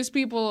confuse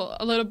people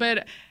a little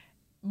bit.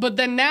 But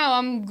then now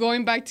I'm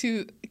going back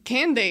to,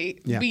 can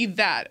they be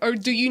that? Or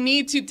do you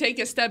need to take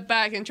a step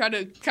back and try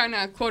to kind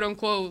of, quote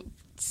unquote,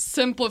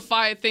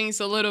 simplify things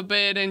a little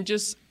bit and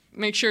just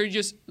make sure you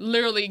just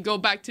literally go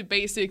back to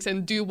basics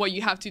and do what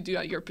you have to do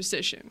at your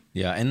position?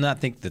 Yeah, and I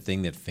think the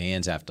thing that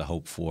fans have to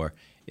hope for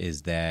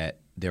is that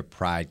their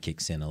pride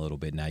kicks in a little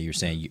bit. Now you're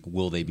saying,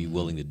 will they be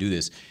willing to do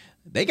this?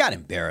 They got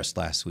embarrassed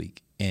last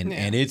week.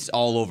 And it's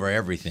all over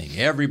everything.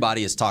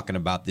 Everybody is talking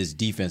about this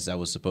defense that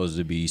was supposed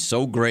to be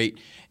so great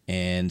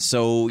and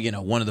so,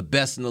 one of the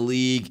best in the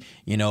league,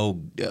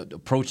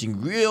 approaching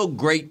real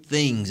great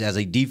things as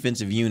a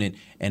defensive unit.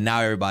 And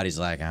now everybody's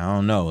like, I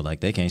don't know,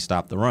 like they can't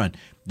stop the run.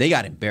 They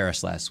got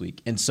embarrassed last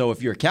week. And so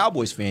if you're a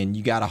Cowboys fan,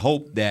 you got to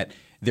hope that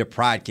their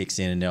pride kicks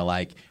in and they're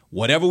like,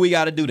 whatever we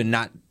got to do to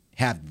not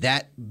have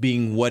that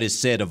being what is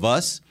said of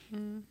us,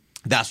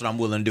 that's what I'm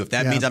willing to do. If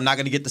that means I'm not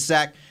going to get the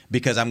sack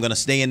because I'm going to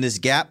stay in this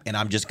gap and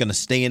I'm just going to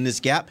stay in this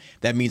gap,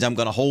 that means I'm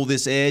going to hold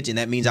this edge, and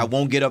that means I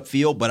won't get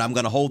upfield, but I'm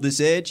going to hold this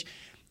edge.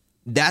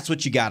 That's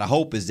what you got to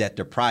hope, is that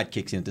their pride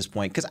kicks in at this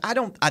point, because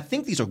I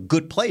think these are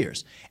good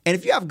players. And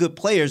if you have good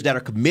players that are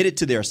committed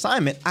to their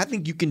assignment, I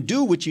think you can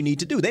do what you need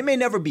to do. They may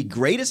never be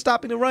great at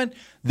stopping the run.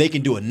 They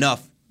can do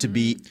enough to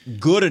be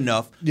good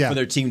enough for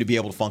their team to be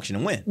able to function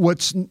and win.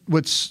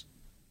 What's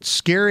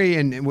scary,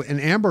 and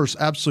Amber's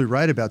absolutely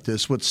right about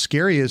this. What's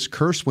scary is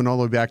Curse went all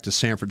the way back to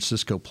San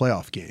Francisco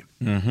playoff game.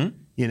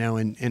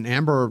 Mm-hmm. And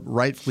Amber,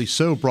 rightfully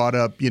so, brought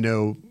up,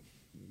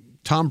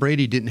 Tom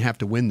Brady didn't have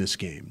to win this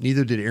game.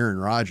 Neither did Aaron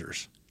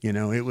Rodgers.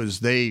 It was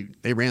they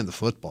ran the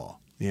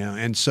football.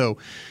 And so,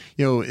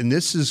 and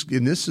this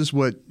is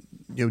what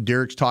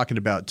Derek's talking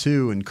about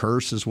too, and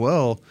Curse as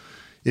well.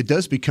 It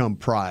does become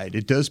pride.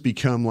 It does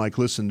become like,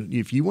 listen,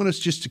 if you want us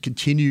just to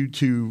continue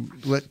to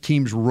let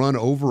teams run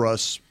over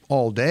us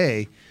all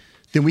day,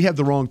 then we have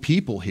the wrong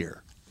people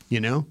here,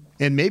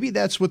 And maybe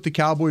that's what the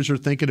Cowboys are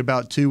thinking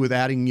about too, with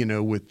adding,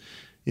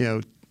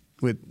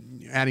 with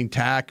adding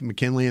Tack,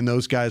 McKinley, and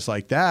those guys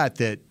like that.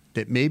 That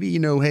maybe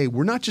hey,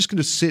 we're not just going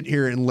to sit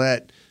here and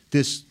let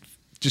this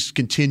just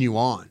continue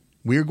on.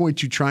 We're going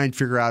to try and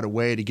figure out a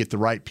way to get the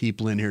right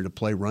people in here to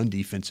play run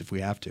defense if we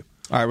have to.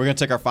 All right, we're going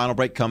to take our final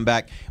break, come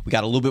back. We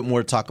got a little bit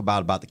more to talk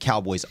about the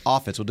Cowboys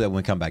offense. We'll do that when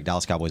we come back.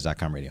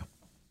 DallasCowboys.com radio.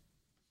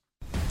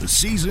 The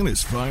season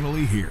is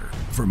finally here.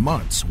 For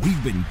months,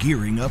 we've been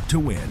gearing up to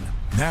win.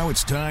 Now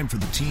it's time for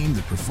the team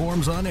that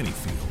performs on any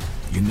field,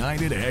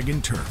 United Ag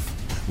and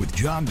Turf. With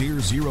John Deere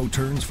zero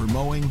turns for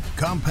mowing,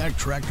 compact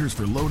tractors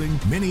for loading,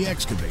 mini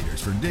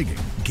excavators for digging,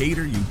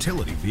 Gator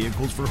utility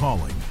vehicles for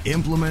hauling,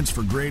 implements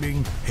for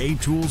grading, hay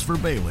tools for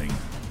baling.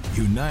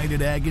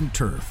 United Ag and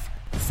Turf,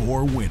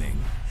 for winning.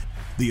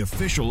 The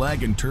official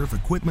Ag and Turf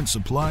equipment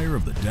supplier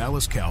of the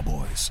Dallas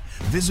Cowboys.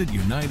 Visit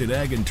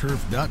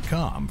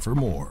UnitedAgAndTurf.com for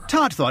more.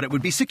 Todd thought it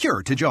would be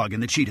secure to jog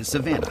in the cheetah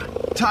savanna.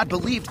 Todd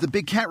believed the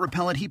big cat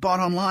repellent he bought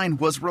online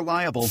was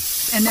reliable.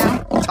 And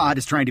now, Todd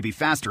is trying to be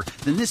faster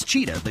than this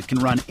cheetah that can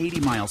run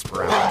 80 miles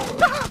per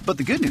hour. But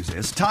the good news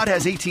is, Todd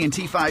has AT&T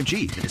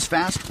 5G that is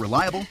fast,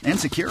 reliable, and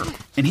secure.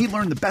 And he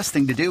learned the best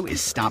thing to do is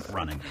stop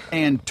running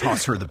and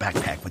toss her the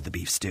backpack with the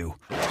beef stew.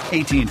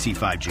 AT&T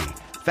 5G.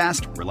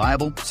 Fast,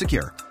 reliable,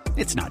 secure.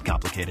 It's not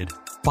complicated.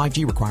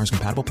 5G requires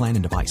compatible plan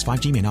and device.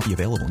 5G may not be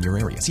available in your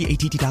area. See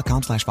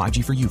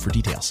att.com/5G for you for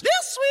details.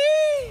 This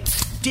week!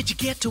 Did you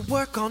get to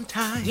work on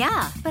time?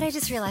 Yeah, but I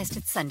just realized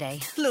it's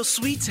Sunday. Little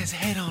Sweet says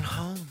head on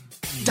home.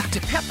 Dr.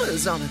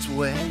 Pepper's on its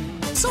way.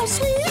 So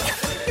sweet,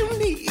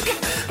 unique.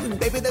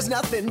 Baby, there's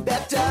nothing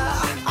better.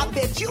 I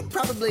bet you've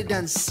probably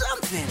done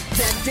something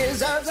that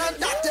deserves a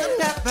Dr.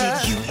 Pepper.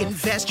 Did you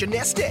invest your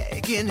nest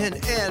egg in an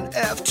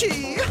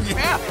NFT?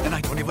 Yeah, and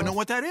I don't even know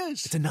what that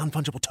is. It's a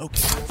non-fungible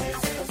token.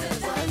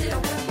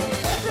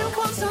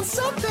 Everyone's done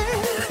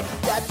something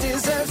that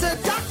deserves a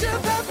Dr.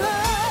 Pepper.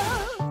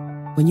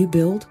 When you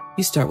build,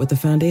 you start with the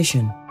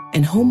foundation.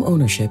 And home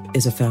ownership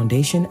is a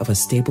foundation of a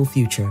stable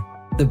future.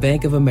 The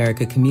Bank of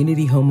America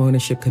Community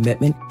Homeownership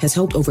Commitment has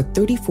helped over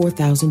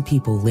 34,000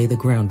 people lay the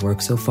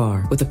groundwork so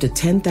far, with up to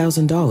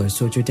 $10,000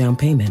 towards your down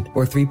payment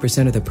or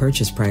 3% of the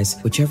purchase price,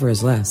 whichever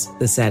is less.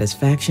 The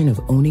satisfaction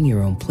of owning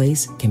your own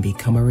place can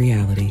become a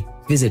reality.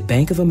 Visit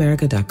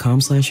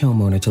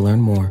bankofamerica.com/homeowner to learn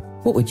more.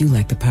 What would you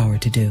like the power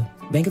to do?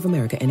 Bank of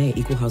America NA,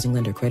 Equal Housing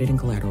Lender. Credit and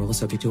collateral is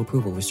subject to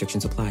approval.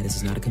 Restrictions apply. This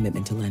is not a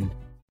commitment to lend.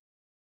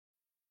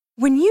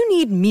 When you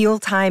need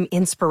mealtime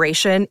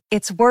inspiration,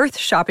 it's worth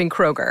shopping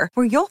Kroger,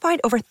 where you'll find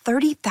over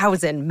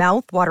 30,000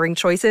 mouth-watering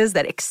choices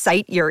that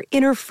excite your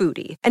inner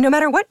foodie. And no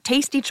matter what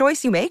tasty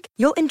choice you make,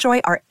 you'll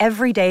enjoy our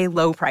everyday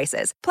low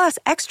prices, plus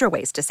extra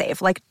ways to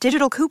save, like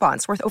digital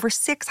coupons worth over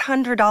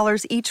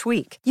 $600 each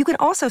week. You can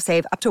also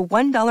save up to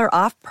 $1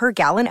 off per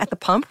gallon at the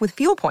pump with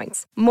fuel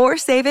points. More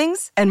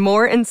savings and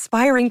more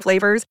inspiring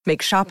flavors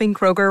make shopping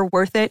Kroger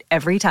worth it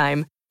every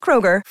time.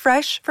 Kroger,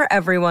 fresh for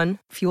everyone.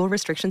 Fuel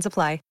restrictions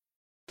apply.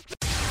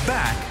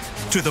 Back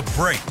to the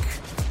break.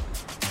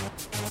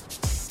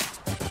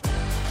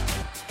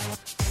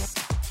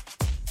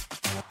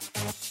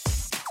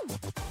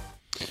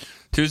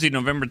 Tuesday,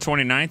 November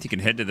 29th, you can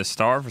head to the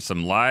Star for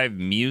some live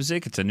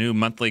music. It's a new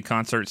monthly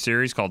concert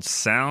series called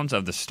Sounds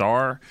of the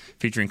Star,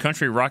 featuring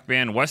country rock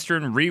band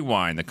Western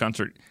Rewind. The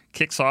concert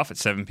kicks off at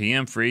 7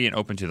 p.m., free and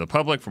open to the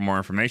public. For more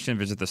information,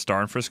 visit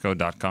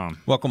thestarinfrisco.com.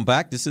 Welcome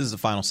back. This is the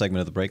final segment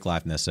of the break,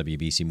 live from the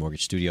SWBC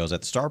Mortgage Studios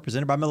at the Star,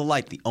 presented by Miller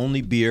Lite, the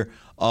only beer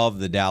of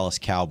the Dallas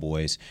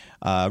Cowboys.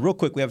 Real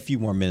quick, we have a few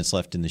more minutes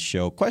left in the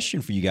show.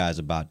 Question for you guys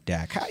about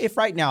Dak. If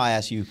right now I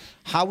ask you,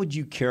 how would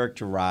you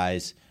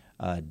characterize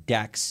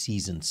Dak's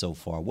season so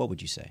far? What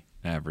would you say?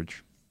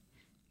 Average.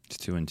 It's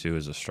 2-2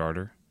 as a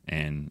starter,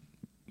 and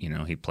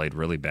he played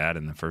really bad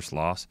in the first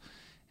loss,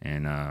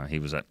 and he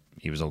was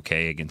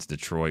okay against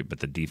Detroit, but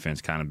the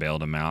defense kind of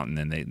bailed him out, and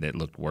then they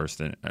looked worse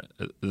than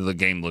the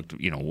game looked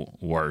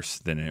worse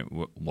than it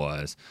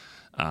was,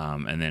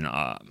 and then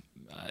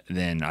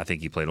I think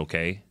he played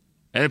okay.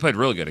 And he played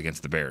really good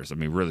against the Bears. I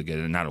mean, really good,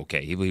 and not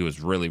okay. He was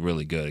really,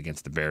 really good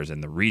against the Bears,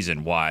 and the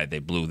reason why they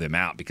blew them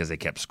out because they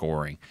kept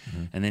scoring.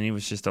 Mm-hmm. And then he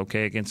was just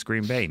okay against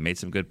Green Bay. Made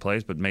some good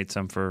plays, but made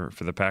some for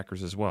the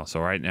Packers as well.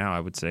 So right now, I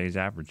would say he's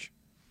average.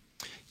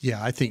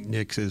 Yeah, I think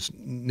Nick has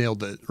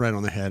nailed it right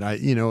on the head.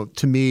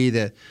 To me,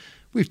 that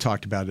we've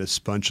talked about it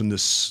a bunch on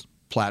this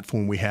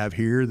platform we have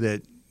here,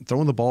 that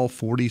throwing the ball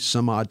 40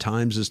 some odd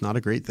times is not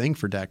a great thing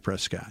for Dak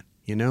Prescott.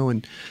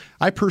 And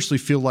I personally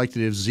feel like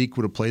that if Zeke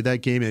would have played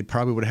that game, they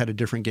probably would have had a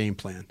different game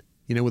plan.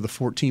 With a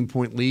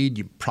 14-point lead,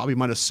 you probably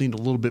might have seen a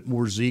little bit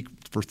more Zeke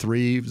for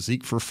 3,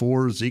 Zeke for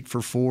 4, Zeke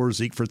for 4,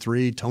 Zeke for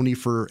 3, Tony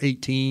for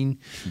 18.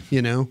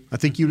 I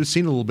think you would have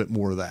seen a little bit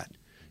more of that.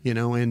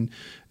 And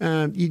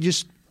you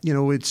just,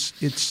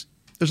 it's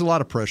there's a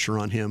lot of pressure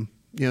on him.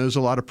 There's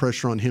a lot of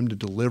pressure on him to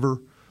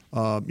deliver.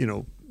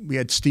 We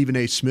had Stephen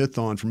A. Smith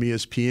on from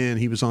ESPN.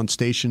 He was on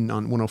station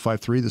on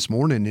 105.3 this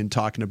morning and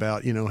talking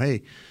about,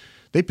 hey,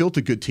 they built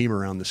a good team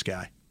around this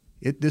guy.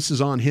 This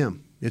is on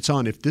him. It's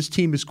on. If this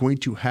team is going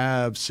to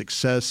have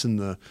success in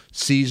the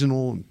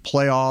seasonal and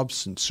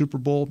playoffs and Super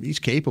Bowl, he's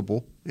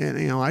capable.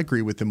 And, I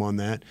agree with him on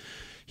that.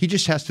 He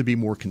just has to be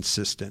more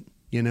consistent.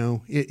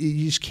 You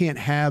just can't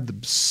have the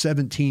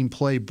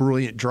 17-play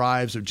brilliant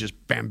drives of just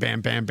bam,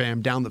 bam, bam,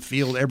 bam down the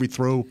field, every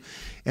throw.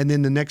 And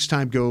then the next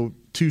time go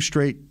 3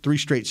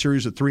 straight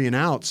series of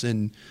 3-and-outs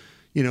and,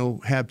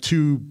 have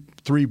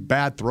 2-3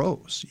 bad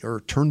throws or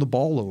turn the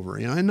ball over.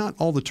 And not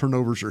all the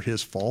turnovers are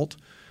his fault.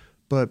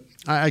 But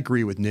I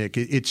agree with Nick.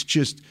 It's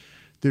just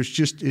there's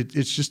just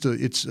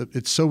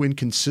it's so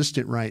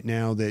inconsistent right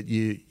now that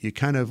you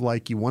kind of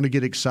like you want to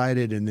get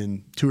excited, and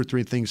then 2 or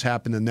 3 things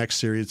happen in the next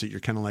series that you're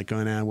kind of like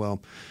going,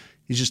 well,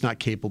 he's just not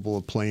capable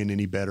of playing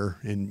any better,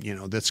 and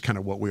that's kind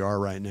of what we are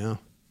right now.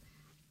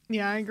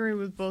 Yeah, I agree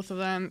with both of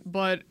them.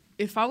 But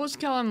if I'm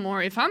Kellen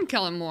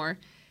Moore,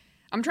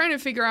 I'm trying to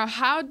figure out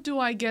how do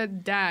I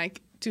get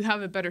Dak to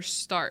have a better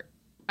start.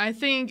 I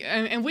think,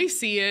 and we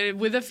see it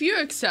with a few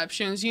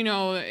exceptions,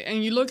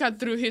 and you look at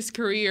through his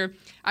career,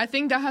 I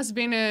think that has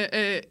been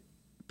a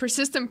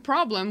persistent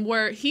problem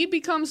where he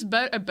becomes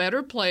a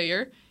better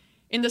player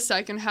in the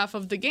second half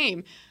of the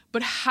game.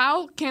 But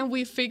how can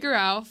we figure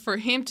out for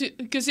him to,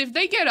 because if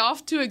they get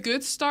off to a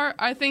good start,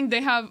 I think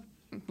they have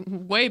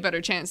way better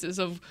chances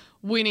of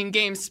winning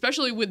games,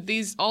 especially with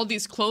all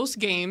these close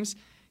games.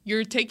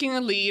 You're taking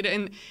a lead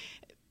and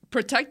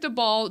protect the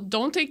ball.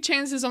 Don't take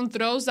chances on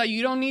throws that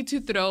you don't need to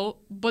throw.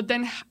 But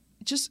then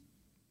just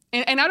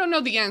and I don't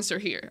know the answer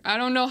here. I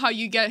don't know how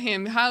you get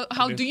him. How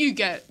do you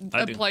get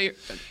a player?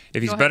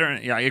 If he's better,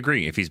 I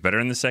agree. If he's better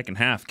in the second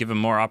half, give him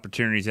more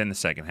opportunities in the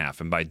second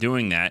half. And by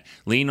doing that,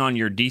 lean on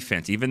your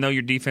defense. Even though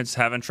your defense is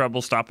having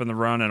trouble stopping the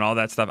run and all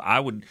that stuff, I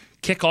would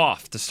kick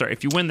off to start.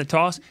 If you win the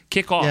toss,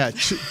 kick off. Yeah,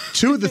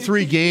 2 of the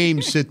 3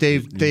 games that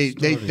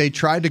they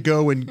tried to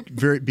go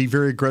and be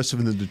very aggressive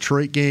in the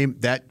Detroit game,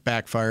 that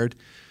backfired.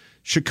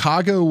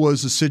 Chicago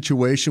was a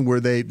situation where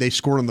they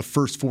scored on the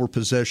first 4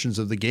 possessions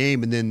of the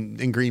game, and then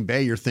in Green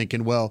Bay, you're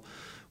thinking, well,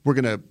 we're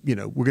gonna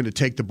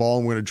take the ball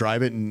and we're gonna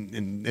drive it,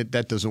 and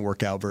that doesn't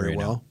work out very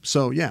well.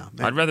 So yeah,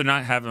 I'd rather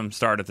not have them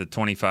start at the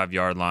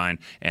 25-yard line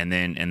and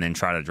then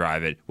try to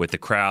drive it with the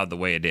crowd the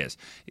way it is.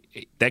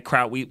 That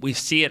crowd, we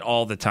see it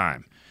all the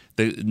time.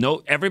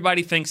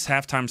 Everybody thinks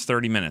halftime's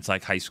 30 minutes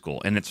like high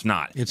school, and it's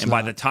not.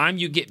 By the time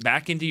you get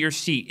back into your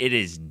seat, it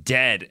is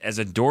dead as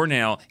a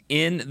doornail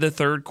in the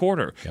third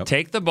quarter. Yep.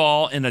 Take the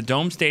ball in a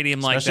dome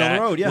stadium like that on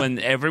the road, when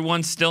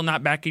everyone's still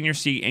not back in your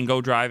seat and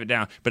go drive it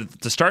down.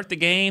 But to start the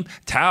game,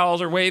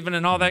 towels are waving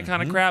and all that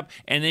kind of crap,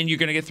 and then you're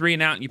going to get 3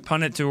 and out and you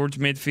punt it towards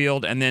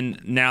midfield, and then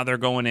now they're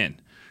going in.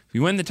 If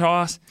you win the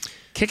toss,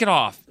 kick it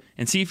off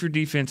and see if your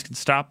defense can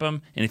stop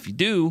them. And if you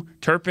do,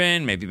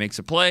 Turpin maybe makes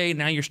a play.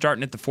 Now you're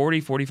starting at the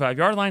 40,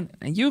 45-yard line,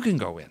 and you can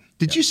go in.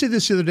 Did you say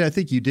this the other day? I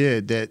think you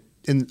did, that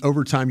in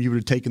overtime you would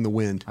have taken the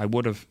win. I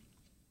would have.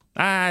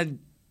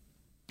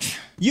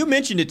 You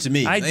mentioned it to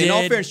me. I did. In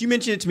all fairness, you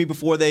mentioned it to me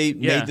before they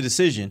made the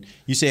decision.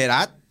 You said,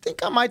 I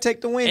think I might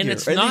take the win and here.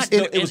 It's not,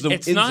 it was the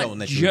end zone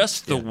that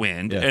just the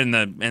wind and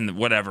the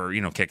whatever,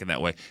 kicking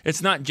that way.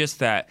 It's not just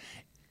that.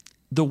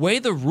 The way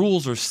the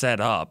rules are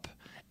set up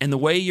and the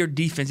way your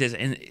defense is,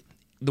 and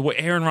the way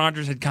Aaron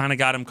Rodgers had kind of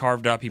got him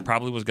carved up, he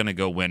probably was going to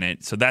go win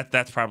it. So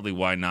that's probably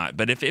why not.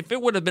 But if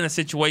it would have been a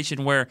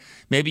situation where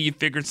maybe you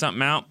figured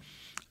something out,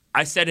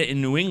 I said it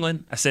in New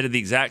England. I said it the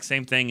exact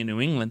same thing in New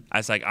England. I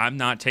was like, I'm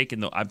taking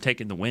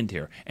the wind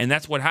here. And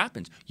that's what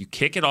happens. You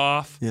kick it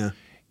off. Yeah.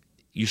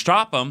 You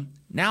stop them.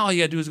 Now all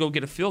you got to do is go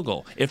get a field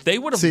goal. If they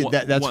would have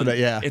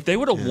if they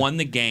would have won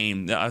the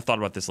game, I thought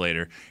about this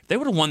later. If they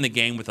would have won the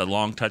game with a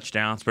long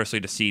touchdown,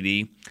 especially to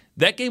CD,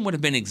 that game would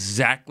have been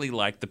exactly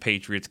like the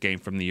Patriots game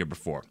from the year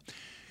before.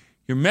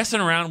 You're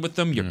messing around with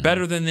them. You're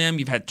better than them.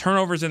 You've had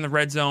turnovers in the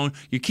red zone.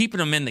 You're keeping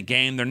them in the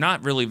game. They're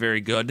not really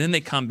very good. Then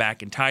they come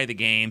back and tie the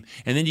game,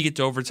 and then you get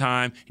to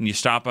overtime, and you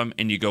stop them,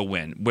 and you go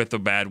win with the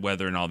bad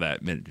weather and all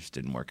that. It just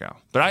didn't work out.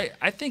 But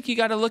I think you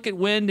got to look at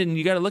wind, and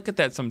you got to look at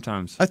that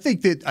sometimes. I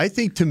think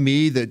to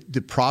me that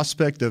the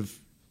prospect of,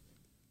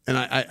 and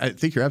I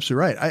think you're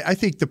absolutely right. I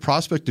think the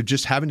prospect of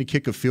just having to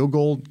kick a field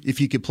goal, if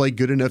you could play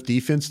good enough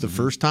defense the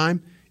first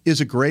time,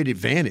 is a great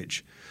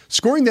advantage.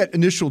 Scoring that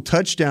initial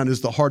touchdown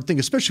is the hard thing,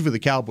 especially for the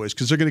Cowboys,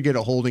 because they're going to get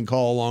a holding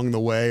call along the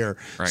way, or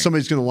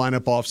somebody's going to line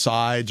up off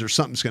sides, or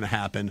something's going to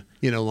happen,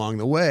 along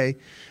the way.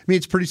 I mean,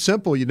 it's pretty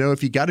simple.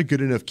 If you got a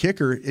good enough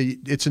kicker,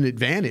 it's an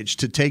advantage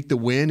to take the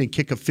win and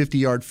kick a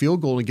 50-yard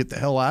field goal and get the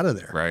hell out of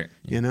there. Right.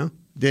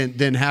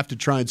 Then have to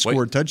try and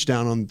score a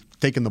touchdown on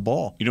taking the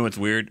ball. You know what's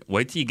weird?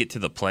 Wait till you get to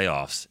the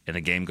playoffs and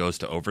a game goes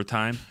to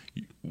overtime,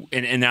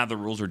 and now the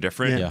rules are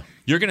different. Yeah.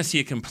 You're going to see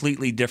a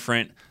completely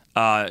different.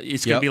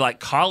 It's going to be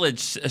like college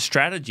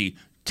strategy.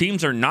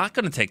 Teams are not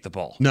going to take the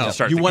ball. No,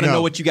 you want to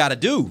know what you got to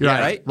do,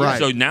 right?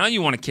 So now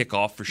you want to kick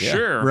off for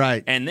sure,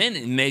 right? And then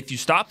if you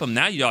stop them,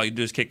 now all you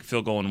do is kick a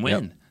field goal and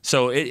win. Yep.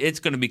 So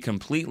it's going to be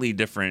completely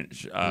different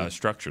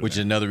structure. Which is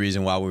another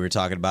reason why we were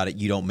talking about it.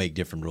 You don't make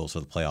different rules for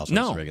the playoffs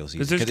versus the regular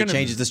season because it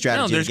changes the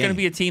strategy. No, there's going to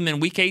be a team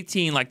in Week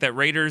 18 like that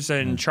Raiders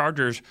and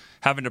Chargers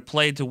having to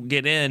play to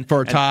get in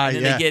for a tie, and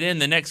then they get in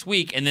the next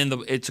week, and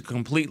then it's a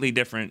completely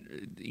different.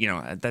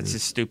 That's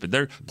just stupid.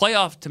 The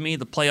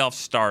playoffs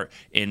start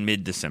in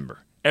mid-December.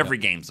 Every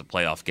game's a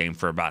playoff game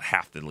for about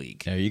half the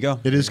league. There you go.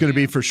 It is going to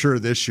be for sure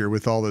this year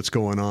with all that's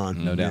going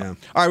on. No doubt. All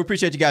right, we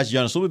appreciate you guys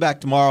joining us. We'll be back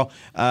tomorrow.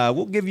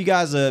 We'll give you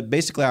guys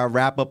basically our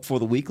wrap-up for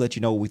the week, let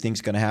you know what we think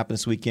is going to happen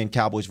this weekend,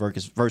 Cowboys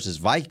versus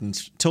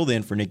Vikings. Till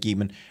then, for Nick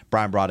Eatman,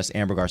 Brian Broaddus,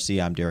 Amber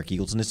Garcia, I'm Derek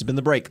Eagles, and this has been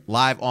The Break,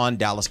 live on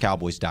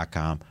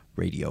DallasCowboys.com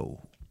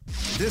radio.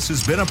 This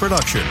has been a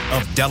production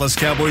of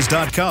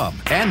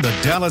DallasCowboys.com and the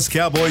Dallas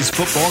Cowboys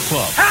Football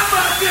Club. How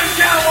about this,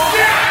 Cowboys?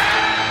 Yeah!